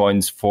these pain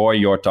points for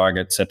your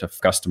target set of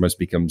customers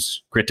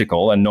becomes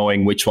critical, and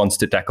knowing which ones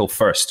to tackle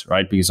first,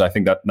 right? Because I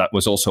think that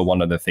was also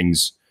one of the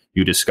things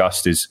you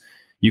discussed is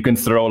you can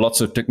throw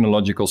lots of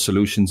technological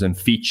solutions and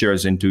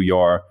features into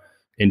your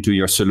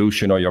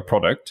solution or your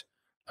product,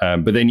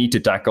 but they need to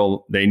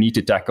tackle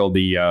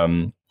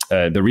the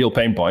real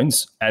pain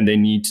points, and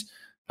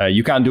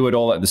you can't do it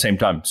all at the same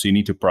time. So you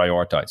need to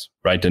prioritize,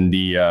 right? And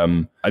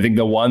I think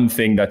the one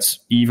thing that's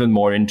even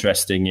more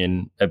interesting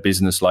in a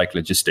business like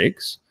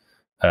logistics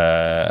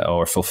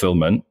or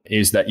fulfillment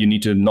is that you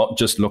need to not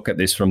just look at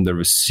this from the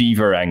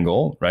receiver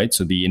angle, right?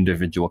 So the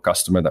individual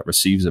customer that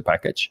receives a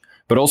package,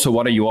 but also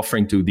what are you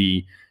offering to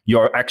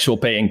your actual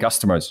paying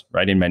customers,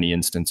 right? In many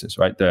instances,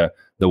 right? The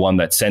one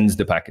that sends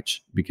the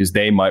package, because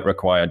they might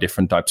require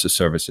different types of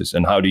services.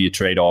 And how do you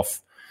trade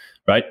off,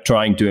 right?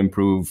 Trying to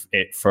improve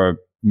it for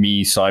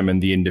me, Simon,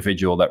 the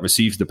individual that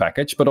receives the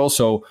package, but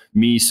also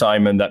me,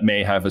 Simon, that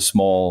may have a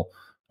small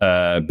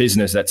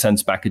business that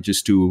sends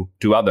packages to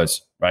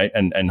others, right?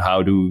 And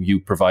how do you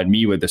provide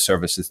me with the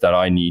services that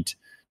I need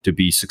to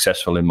be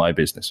successful in my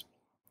business?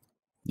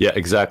 Yeah,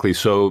 exactly.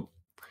 So,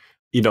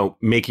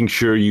 making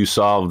sure you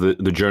solve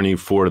the journey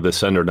for the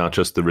sender, not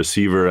just the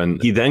receiver.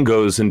 And he then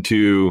goes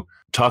into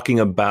talking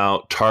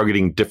about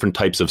targeting different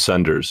types of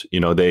senders.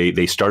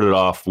 They started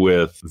off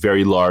with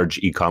very large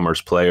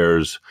e-commerce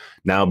players.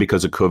 Now,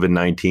 because of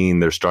COVID-19,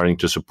 they're starting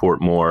to support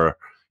more,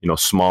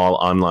 small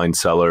online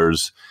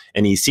sellers.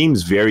 And he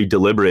seems very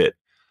deliberate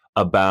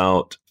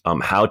about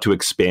how to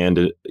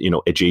expand,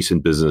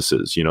 adjacent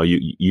businesses.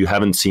 You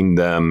haven't seen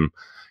them,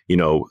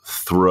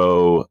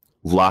 throw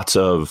lots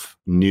of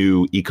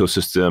new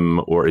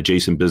ecosystem or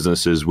adjacent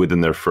businesses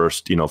within their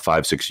first,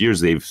 5-6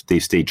 years. They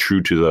stayed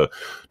true to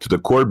the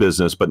core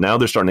business, but now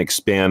they're starting to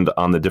expand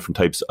on the different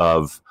types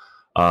of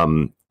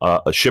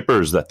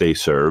shippers that they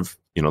serve,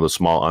 the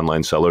small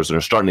online sellers, and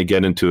are starting to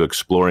get into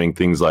exploring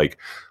things like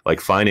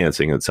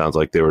financing. It sounds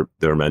like they were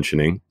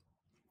mentioning.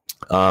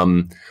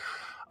 I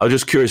was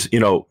just curious,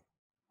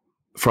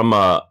 from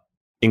a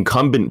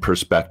incumbent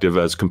perspective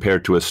as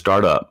compared to a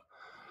startup,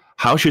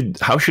 how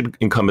should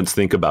incumbents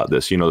think about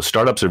this?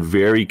 Startups are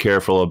very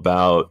careful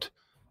about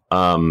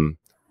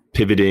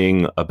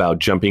pivoting, about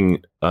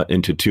jumping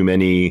into too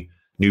many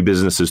new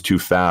businesses too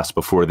fast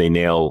before they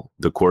nail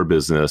the core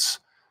business.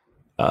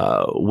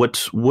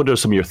 What are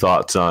some of your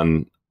thoughts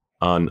on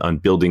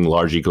building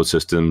large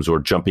ecosystems or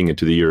jumping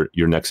into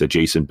your next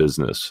adjacent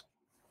business?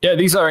 Yeah,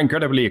 these are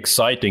incredibly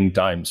exciting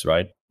times,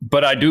 right?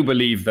 But I do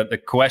believe that the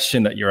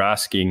question that you're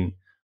asking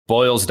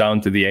boils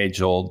down to the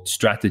age-old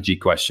strategy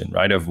question,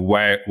 right? Of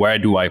where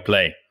do I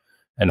play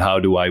and how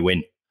do I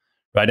win,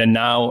 right? And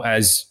now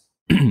as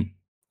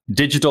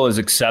digital is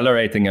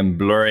accelerating and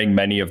blurring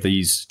many of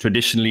these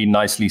traditionally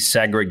nicely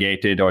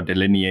segregated or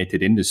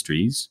delineated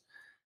industries,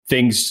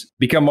 things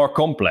become more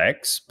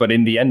complex, but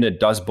in the end, it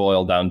does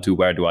boil down to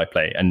where do I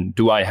play? And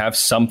do I have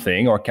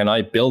something, or can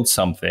I build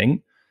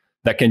something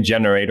that can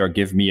generate or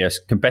give me a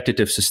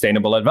competitive,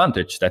 sustainable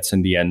advantage? That's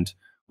in the end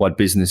what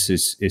business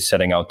is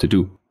setting out to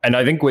do. And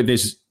I think with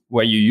this,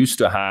 where you used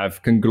to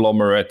have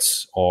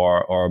conglomerates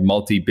or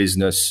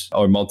multi-business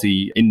or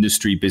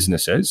multi-industry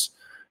businesses,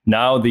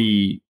 now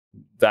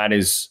that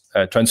is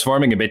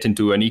transforming a bit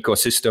into an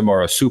ecosystem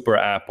or a super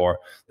app, or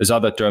there's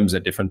other terms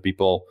that different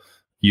people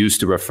use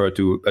to refer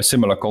to a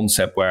similar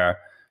concept, where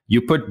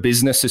you put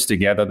businesses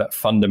together that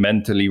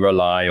fundamentally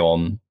rely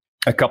on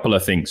a couple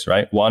of things,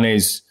 right? One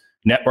is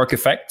network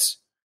effects,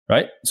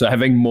 right? So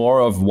having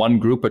more of one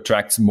group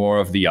attracts more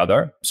of the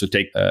other. So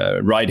take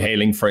ride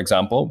hailing, for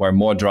example, where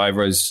more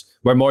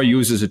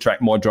users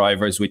attract more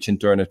drivers, which in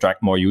turn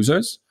attract more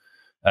users.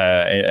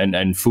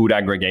 and food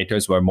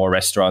aggregators, where more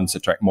restaurants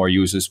attract more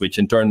users, which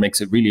in turn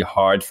makes it really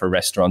hard for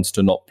restaurants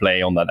to not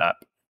play on that app,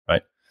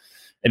 right?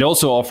 It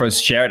also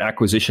offers shared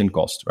acquisition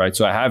cost, right?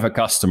 So I have a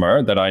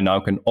customer that I now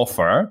can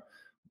offer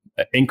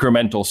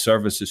incremental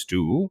services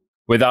to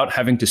without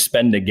having to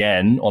spend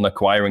again on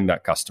acquiring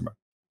that customer,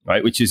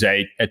 right? Which is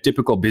a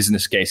typical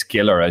business case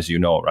killer, as you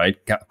know, right?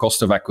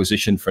 Cost of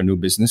acquisition for new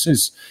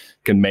businesses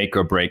can make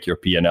or break your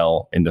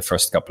P&L in the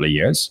first couple of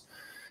years.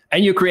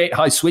 And you create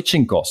high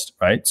switching cost,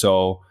 right?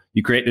 So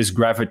you create this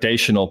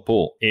gravitational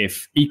pull.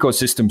 If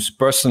ecosystems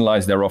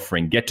personalize their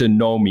offering, get to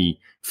know me,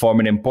 form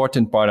an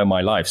important part of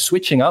my life,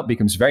 switching out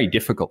becomes very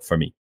difficult for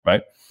me,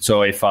 right?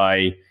 So if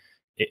I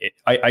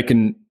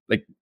can,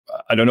 like,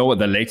 I don't know what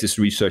the latest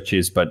research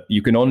is, but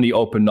you can only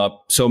open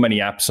up so many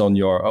apps on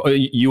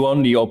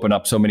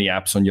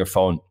your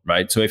phone,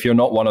 right? So if you're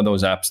not one of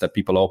those apps that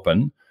people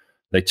open,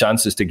 the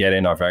chances to get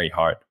in are very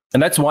hard.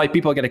 And that's why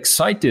people get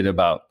excited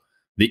about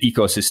the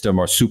ecosystem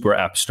or super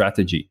app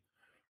strategy,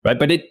 right?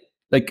 But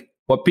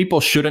what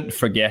people shouldn't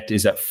forget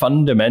is that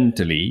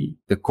fundamentally,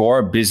 the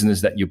core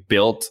business that you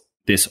built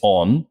this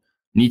on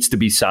needs to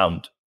be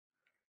sound,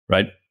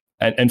 right?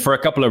 And for a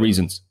couple of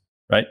reasons,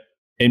 right?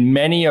 In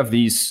many of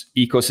these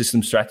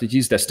ecosystem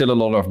strategies, there's still a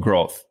lot of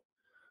growth,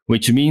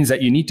 which means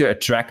that you need to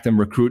attract and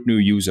recruit new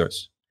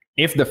users.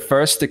 If the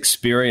first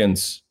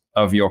experience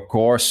of your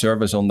core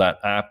service on that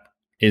app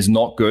is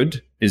not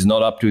good, is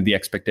not up to the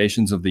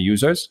expectations of the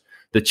users,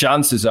 the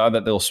chances are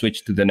that they'll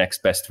switch to the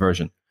next best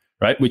version,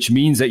 right? Which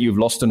means that you've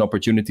lost an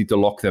opportunity to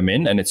lock them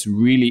in, and it's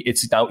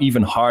now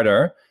even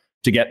harder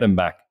to get them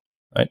back,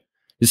 right?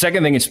 The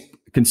second thing is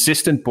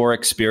consistent poor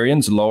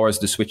experience lowers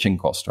the switching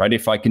cost, right?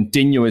 If I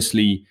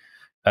continuously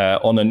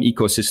on an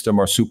ecosystem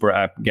or super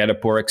app get a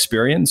poor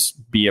experience,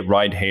 be it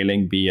ride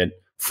hailing, be it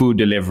food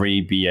delivery,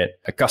 be it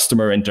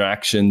customer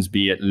interactions,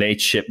 be it late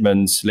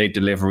shipments, late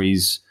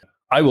deliveries,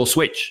 I will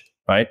switch,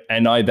 right?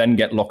 And I then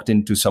get locked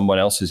into someone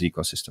else's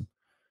ecosystem.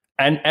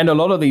 And a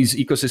lot of these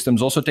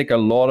ecosystems also take a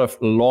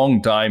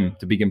long time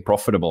to become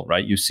profitable,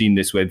 right? You've seen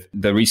this with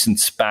the recent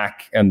SPAC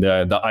and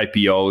the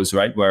IPOs,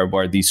 right?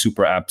 Where these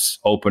super apps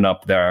open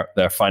up their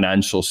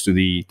financials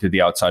to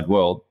the outside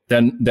world.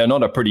 Then they're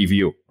not a pretty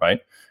view, right?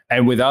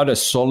 And without a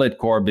solid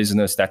core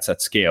business that's at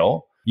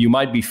scale, you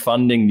might be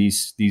funding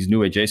these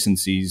new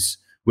adjacencies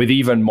with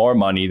even more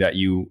money that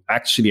you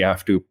actually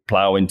have to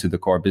plow into the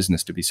core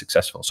business to be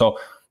successful. So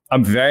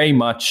I'm very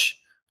much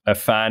a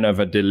fan of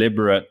a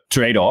deliberate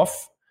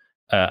trade-off.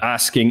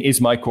 Asking, is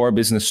my core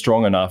business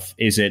strong enough?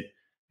 Is it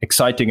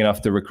exciting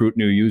enough to recruit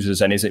new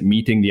users? And is it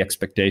meeting the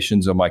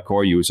expectations of my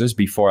core users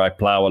before I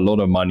plow a lot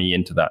of money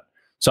into that?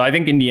 So I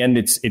think in the end,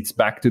 it's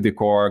back to the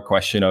core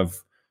question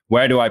of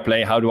where do I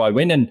play? How do I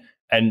win?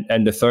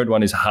 And the third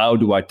one is how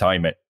do I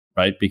time it,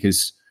 right?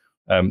 Because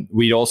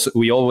we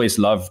always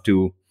love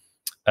to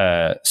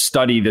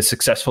study the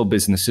successful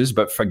businesses,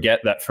 but forget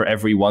that for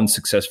every one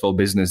successful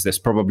business, there's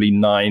probably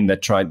 9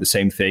 that tried the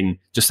same thing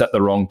just at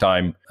the wrong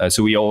time.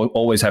 So we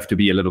always have to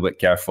be a little bit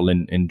careful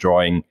in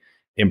drawing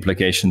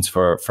implications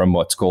from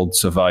what's called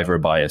survivor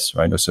bias,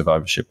 right, or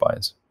survivorship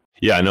bias.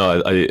 Yeah, I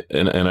know.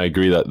 I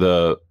agree that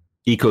the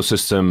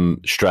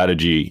ecosystem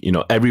strategy,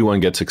 everyone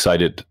gets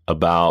excited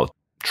about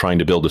trying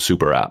to build a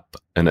super app,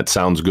 and it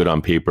sounds good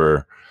on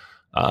paper.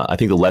 I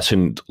think the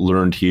lesson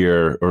learned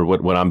here, or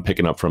what I'm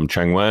picking up from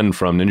Cheng Wen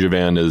from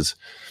NinjaVan is,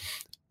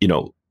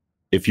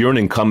 if you're an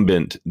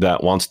incumbent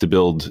that wants to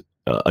build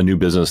a new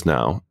business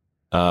now,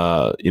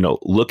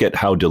 look at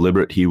how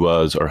deliberate he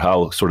was, or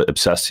how sort of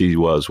obsessed he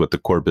was with the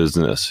core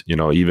business.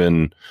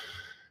 Even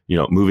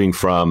moving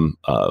from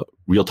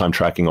real-time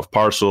tracking of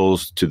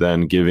parcels to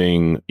then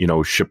giving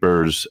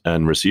shippers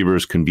and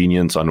receivers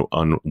convenience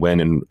on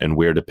when and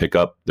where to pick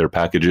up their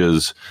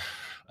packages.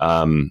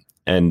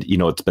 And,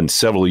 it's been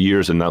several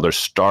years, and now they're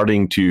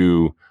starting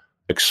to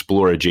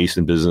explore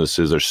adjacent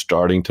businesses. They're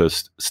starting to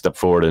step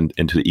forward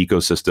into the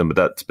ecosystem. But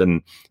that's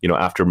been,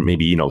 after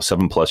maybe,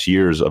 7+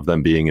 years of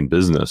them being in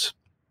business.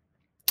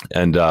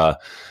 And the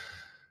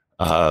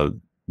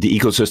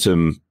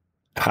ecosystem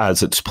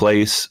has its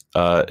place.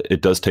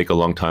 It does take a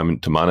long time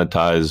to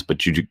monetize,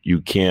 but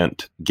you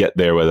can't get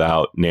there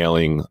without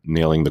nailing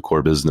the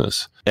core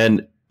business.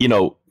 And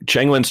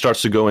Cheng Wen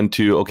starts to go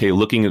into,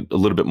 looking a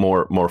little bit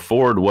more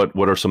forward, what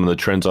are some of the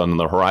trends on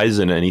the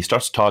horizon? And he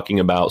starts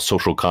talking about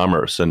social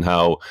commerce and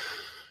how,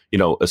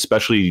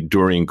 especially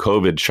during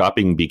COVID,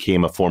 shopping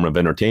became a form of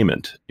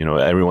entertainment.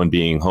 Everyone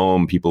being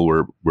home, people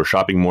were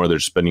shopping more, they're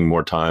spending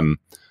more time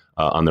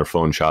on their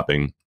phone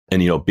shopping.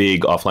 And,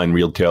 big offline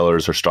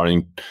retailers are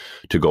starting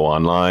to go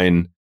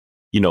online.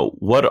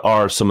 What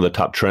are some of the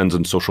top trends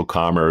in social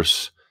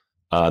commerce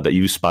that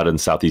you spot in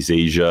Southeast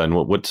Asia? And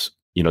what's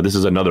this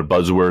is another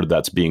buzzword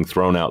that's being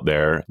thrown out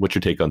there. What's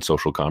your take on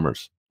social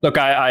commerce? Look,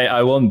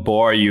 I won't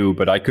bore you,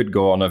 but I could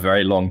go on a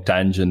very long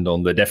tangent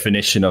on the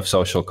definition of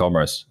social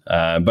commerce.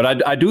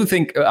 But I do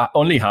think,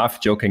 only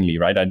half jokingly,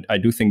 right? I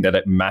do think that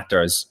it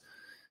matters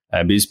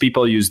because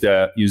people use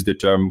the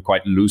term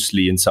quite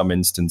loosely in some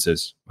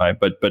instances, right?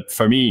 But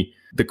for me,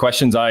 the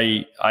questions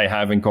I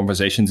have in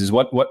conversations is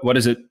what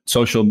does it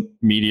social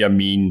media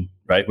mean,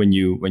 right? When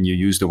you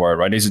use the word,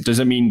 right? Does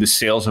it mean the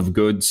sales of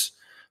goods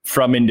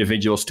from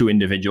individuals to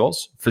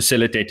individuals,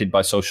 facilitated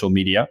by social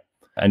media?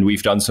 And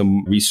we've done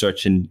some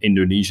research in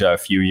Indonesia a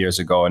few years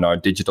ago in our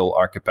Digital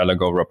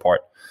Archipelago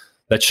report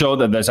that showed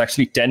that there's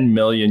actually 10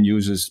 million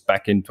users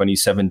back in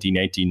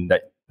 2017-18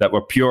 that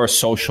were pure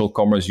social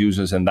commerce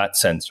users in that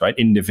sense, right?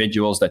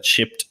 Individuals that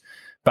shipped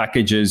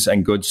packages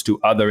and goods to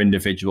other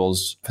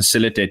individuals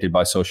facilitated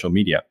by social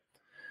media.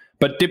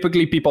 But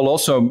typically people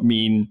also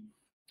mean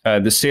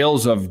the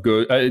sales of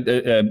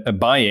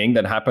buying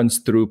that happens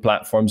through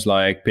platforms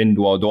like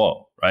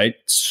Pinduoduo, right?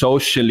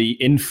 Socially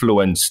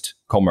influenced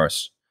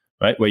commerce,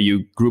 right? Where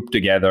you group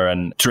together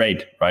and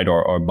trade, right?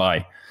 Or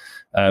buy.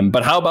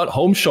 But how about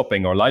home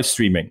shopping or live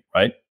streaming,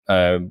 right?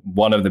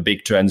 One of the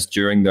big trends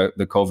during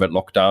the COVID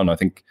lockdown, I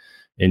think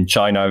in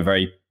China,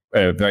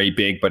 very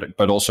big,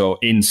 but also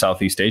in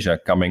Southeast Asia,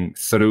 coming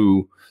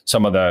through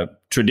some of the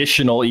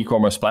traditional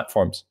e-commerce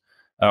platforms.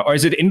 Or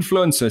is it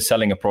influencers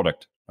selling a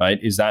product, right?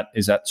 Is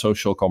that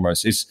social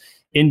commerce? Is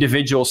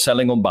individuals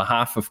selling on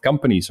behalf of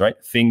companies, right?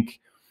 Think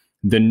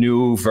the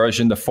new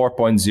version, the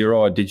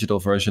 4.0, a digital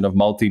version of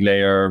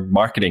multi-layer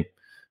marketing,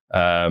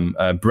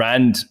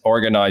 brand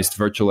organized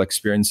virtual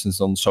experiences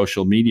on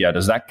social media.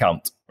 Does that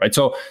count, right?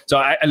 So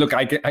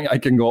I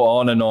can go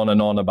on and on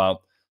and on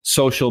about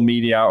social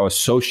media or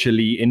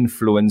socially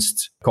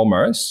influenced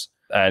commerce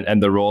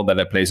and the role that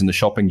it plays in the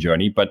shopping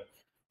journey. But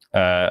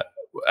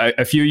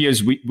a few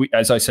years, we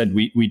as I said,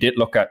 we did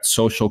look at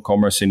social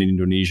commerce in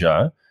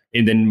Indonesia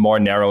in the more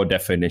narrow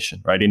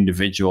definition, right?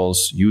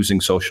 Individuals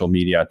using social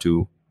media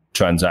to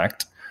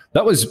transact.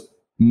 That was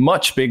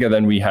much bigger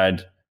than we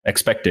had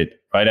expected,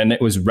 right? And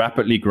it was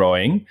rapidly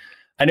growing,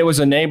 and it was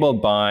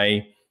enabled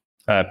by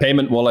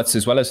payment wallets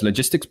as well as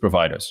logistics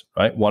providers,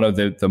 right? One of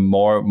the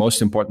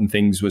most important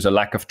things was a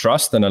lack of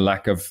trust and a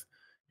lack of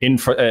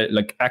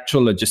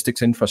actual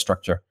logistics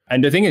infrastructure.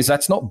 And the thing is,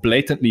 that's not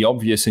blatantly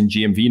obvious in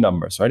GMV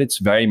numbers, right? It's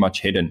very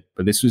much hidden,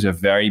 but this was a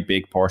very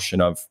big portion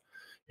of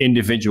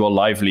individual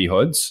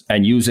livelihoods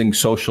and using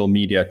social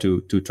media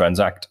to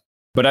transact.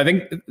 But I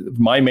think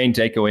my main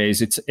takeaway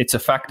is it's a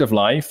fact of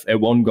life. It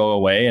won't go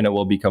away, and it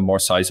will become more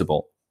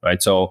sizable,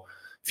 right? So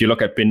if you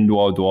look at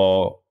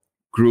Pinduoduo,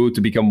 grew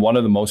to become one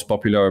of the most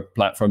popular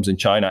platforms in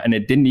China, and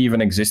it didn't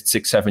even exist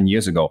 6-7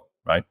 years ago,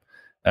 right?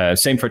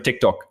 Same for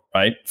TikTok,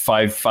 right?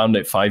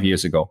 Founded 5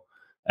 years ago.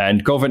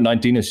 And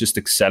COVID-19 has just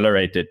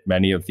accelerated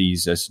many of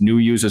these as new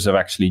users have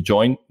actually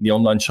joined the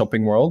online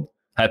shopping world,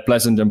 had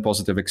pleasant and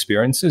positive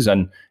experiences,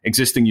 and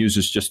existing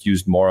users just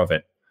used more of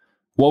it.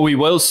 What we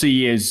will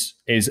see is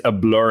a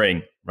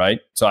blurring, right?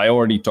 So I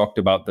already talked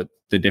about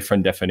the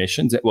different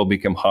definitions. It will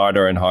become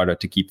harder and harder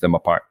to keep them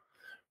apart,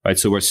 right?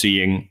 So we're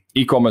seeing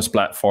e-commerce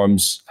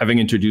platforms having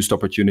introduced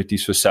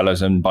opportunities for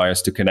sellers and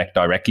buyers to connect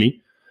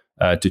directly,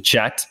 to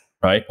chat,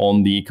 right,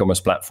 on the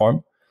e-commerce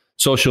platform.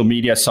 Social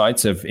media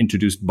sites have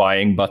introduced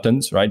buying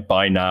buttons, right?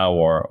 Buy now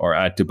or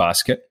add to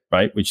basket,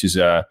 right? Which is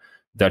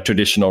their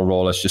traditional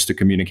role as just a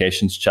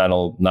communications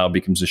channel now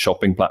becomes a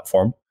shopping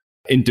platform,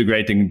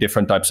 integrating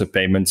different types of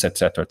payments, et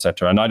cetera, et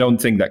cetera. And I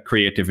don't think that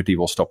creativity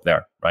will stop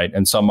there, right?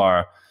 And some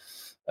are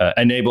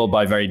enabled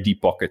by very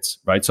deep pockets,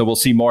 right? So we'll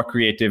see more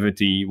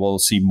creativity. We'll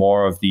see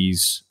more of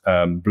these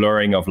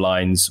blurring of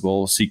lines.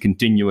 We'll see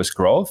continuous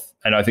growth.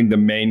 And I think the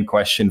main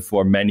question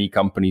for many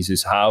companies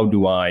is, how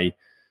do I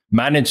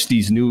manage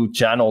these new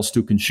channels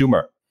to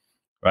consumer,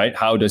 right?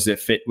 How does it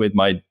fit with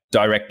my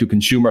direct to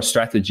consumer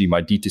strategy,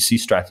 my D2C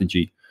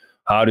strategy?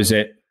 How does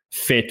it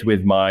fit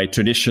with my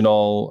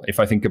traditional, if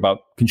I think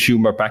about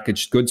consumer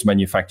packaged goods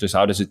manufacturers,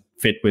 how does it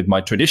fit with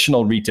my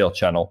traditional retail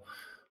channel?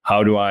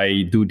 How do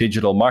I do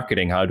digital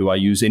marketing? How do I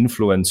use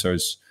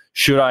influencers?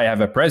 Should I have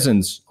a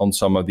presence on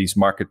some of these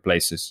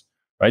marketplaces,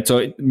 right?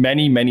 So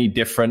many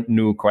different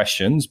new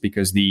questions,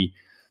 because the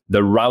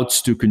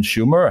routes to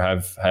consumer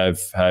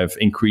have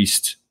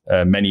increased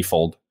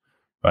manyfold,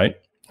 right?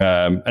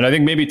 And I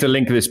think maybe to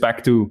link this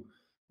back to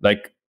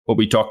like what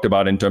we talked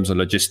about in terms of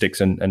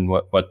logistics and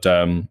what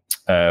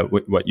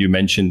you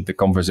mentioned, the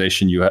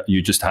conversation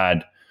you just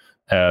had,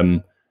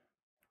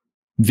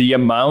 the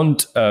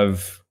amount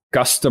of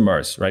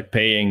customers, right,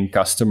 paying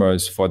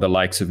customers for the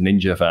likes of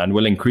Ninja Van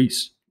will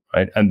increase,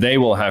 right? And they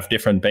will have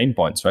different pain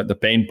points, right? The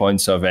pain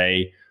points of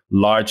a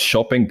large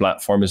shopping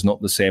platform is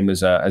not the same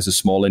as a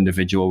small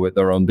individual with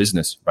their own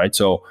business, right?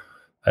 So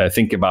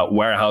think about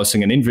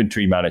warehousing and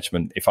inventory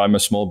management. If I'm a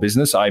small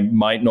business, I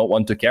might not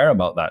want to care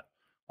about that.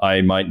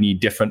 I might need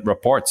different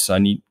reports. I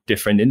need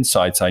different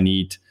insights. I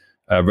need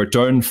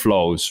return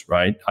flows,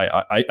 right?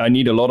 I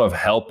need a lot of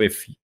help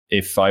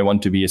if I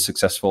want to be a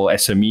successful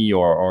SME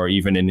or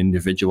even an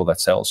individual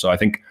that sells. So I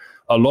think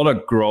a lot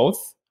of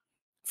growth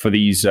for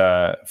these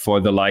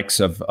for the likes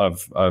of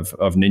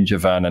Ninja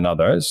Van and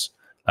others,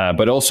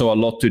 but also a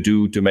lot to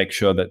do to make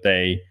sure that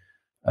they,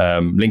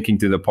 linking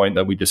to the point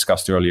that we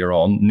discussed earlier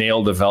on,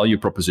 nail the value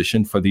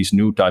proposition for these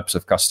new types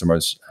of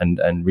customers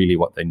and really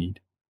what they need.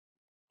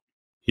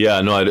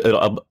 Yeah,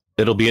 no,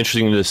 It'll be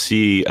interesting to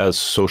see as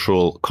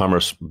social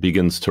commerce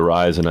begins to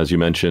rise. And as you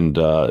mentioned,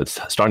 it's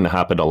starting to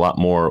happen a lot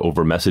more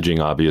over messaging,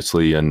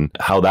 obviously, and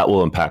how that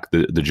will impact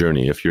the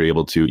journey. If you're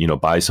able to,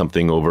 buy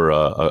something over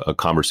a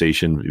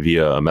conversation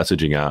via a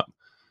messaging app,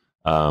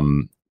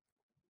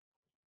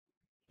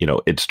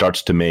 it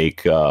starts to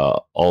make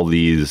all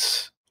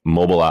these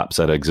mobile apps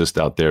that exist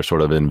out there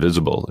sort of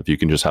invisible. If you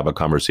can just have a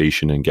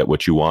conversation and get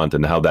what you want,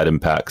 and how that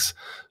impacts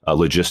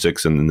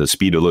logistics and the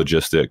speed of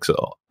logistics,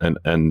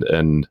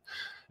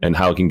 and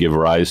how it can give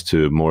rise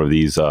to more of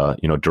these,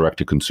 direct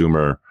to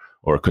consumer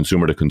or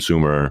consumer to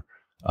consumer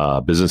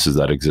businesses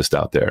that exist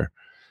out there.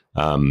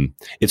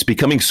 It's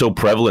becoming so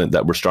prevalent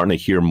that we're starting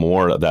to hear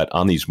more of that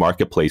on these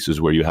marketplaces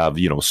where you have,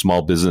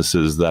 small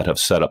businesses that have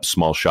set up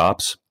small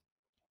shops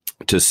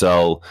to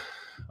sell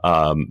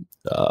as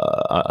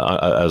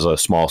a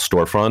small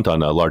storefront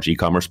on a large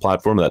e-commerce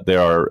platform.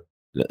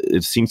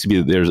 It seems to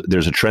be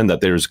there's a trend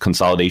that there's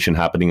consolidation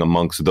happening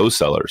amongst those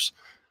sellers,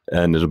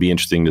 and it'll be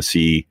interesting to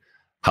see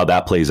how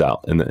that plays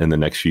out in the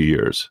next few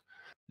years.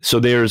 So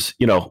there's,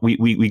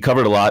 we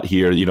covered a lot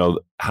here,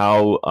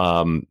 how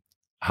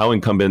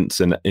incumbents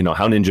and,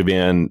 how Ninja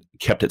Van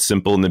kept it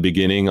simple in the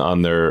beginning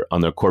on their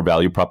core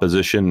value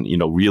proposition,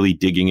 really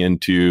digging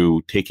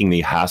into taking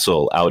the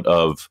hassle out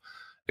of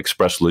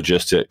express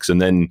logistics. And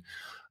then,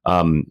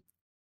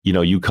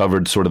 you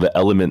covered sort of the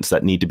elements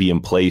that need to be in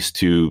place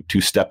to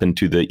step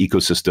into the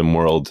ecosystem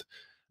world.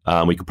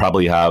 We could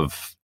probably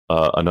have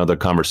another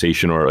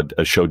conversation or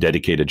a show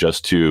dedicated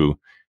just to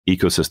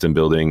ecosystem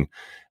building,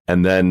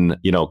 and then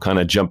kind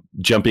of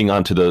jumping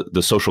onto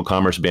the social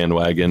commerce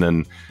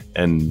bandwagon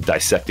and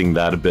dissecting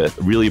that a bit.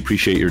 Really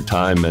appreciate your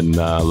time, and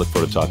look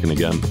forward to talking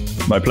again.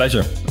 My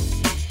pleasure.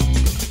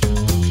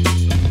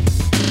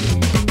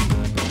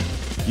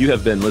 You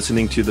have been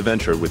listening to The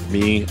Venture with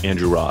me,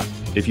 Andrew Roth.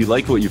 If you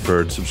like what you've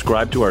heard,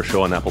 subscribe to our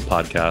show on Apple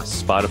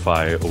Podcasts,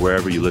 Spotify, or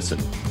wherever you listen.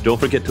 Don't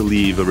forget to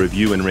leave a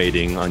review and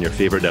rating on your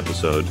favorite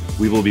episode.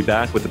 We will be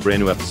back with a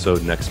brand new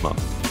episode next month.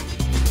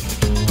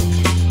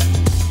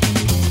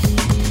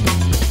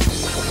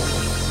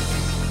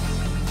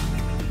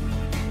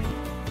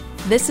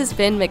 This has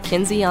been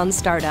McKinsey on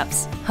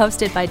Startups,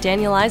 hosted by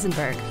Daniel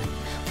Eisenberg.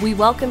 We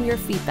welcome your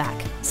feedback,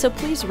 so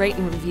please rate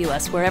and review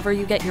us wherever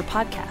you get your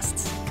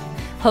podcasts.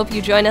 Hope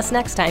you join us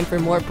next time for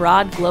more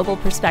broad global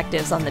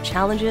perspectives on the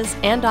challenges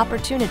and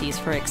opportunities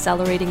for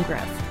accelerating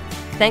growth.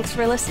 Thanks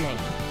for listening.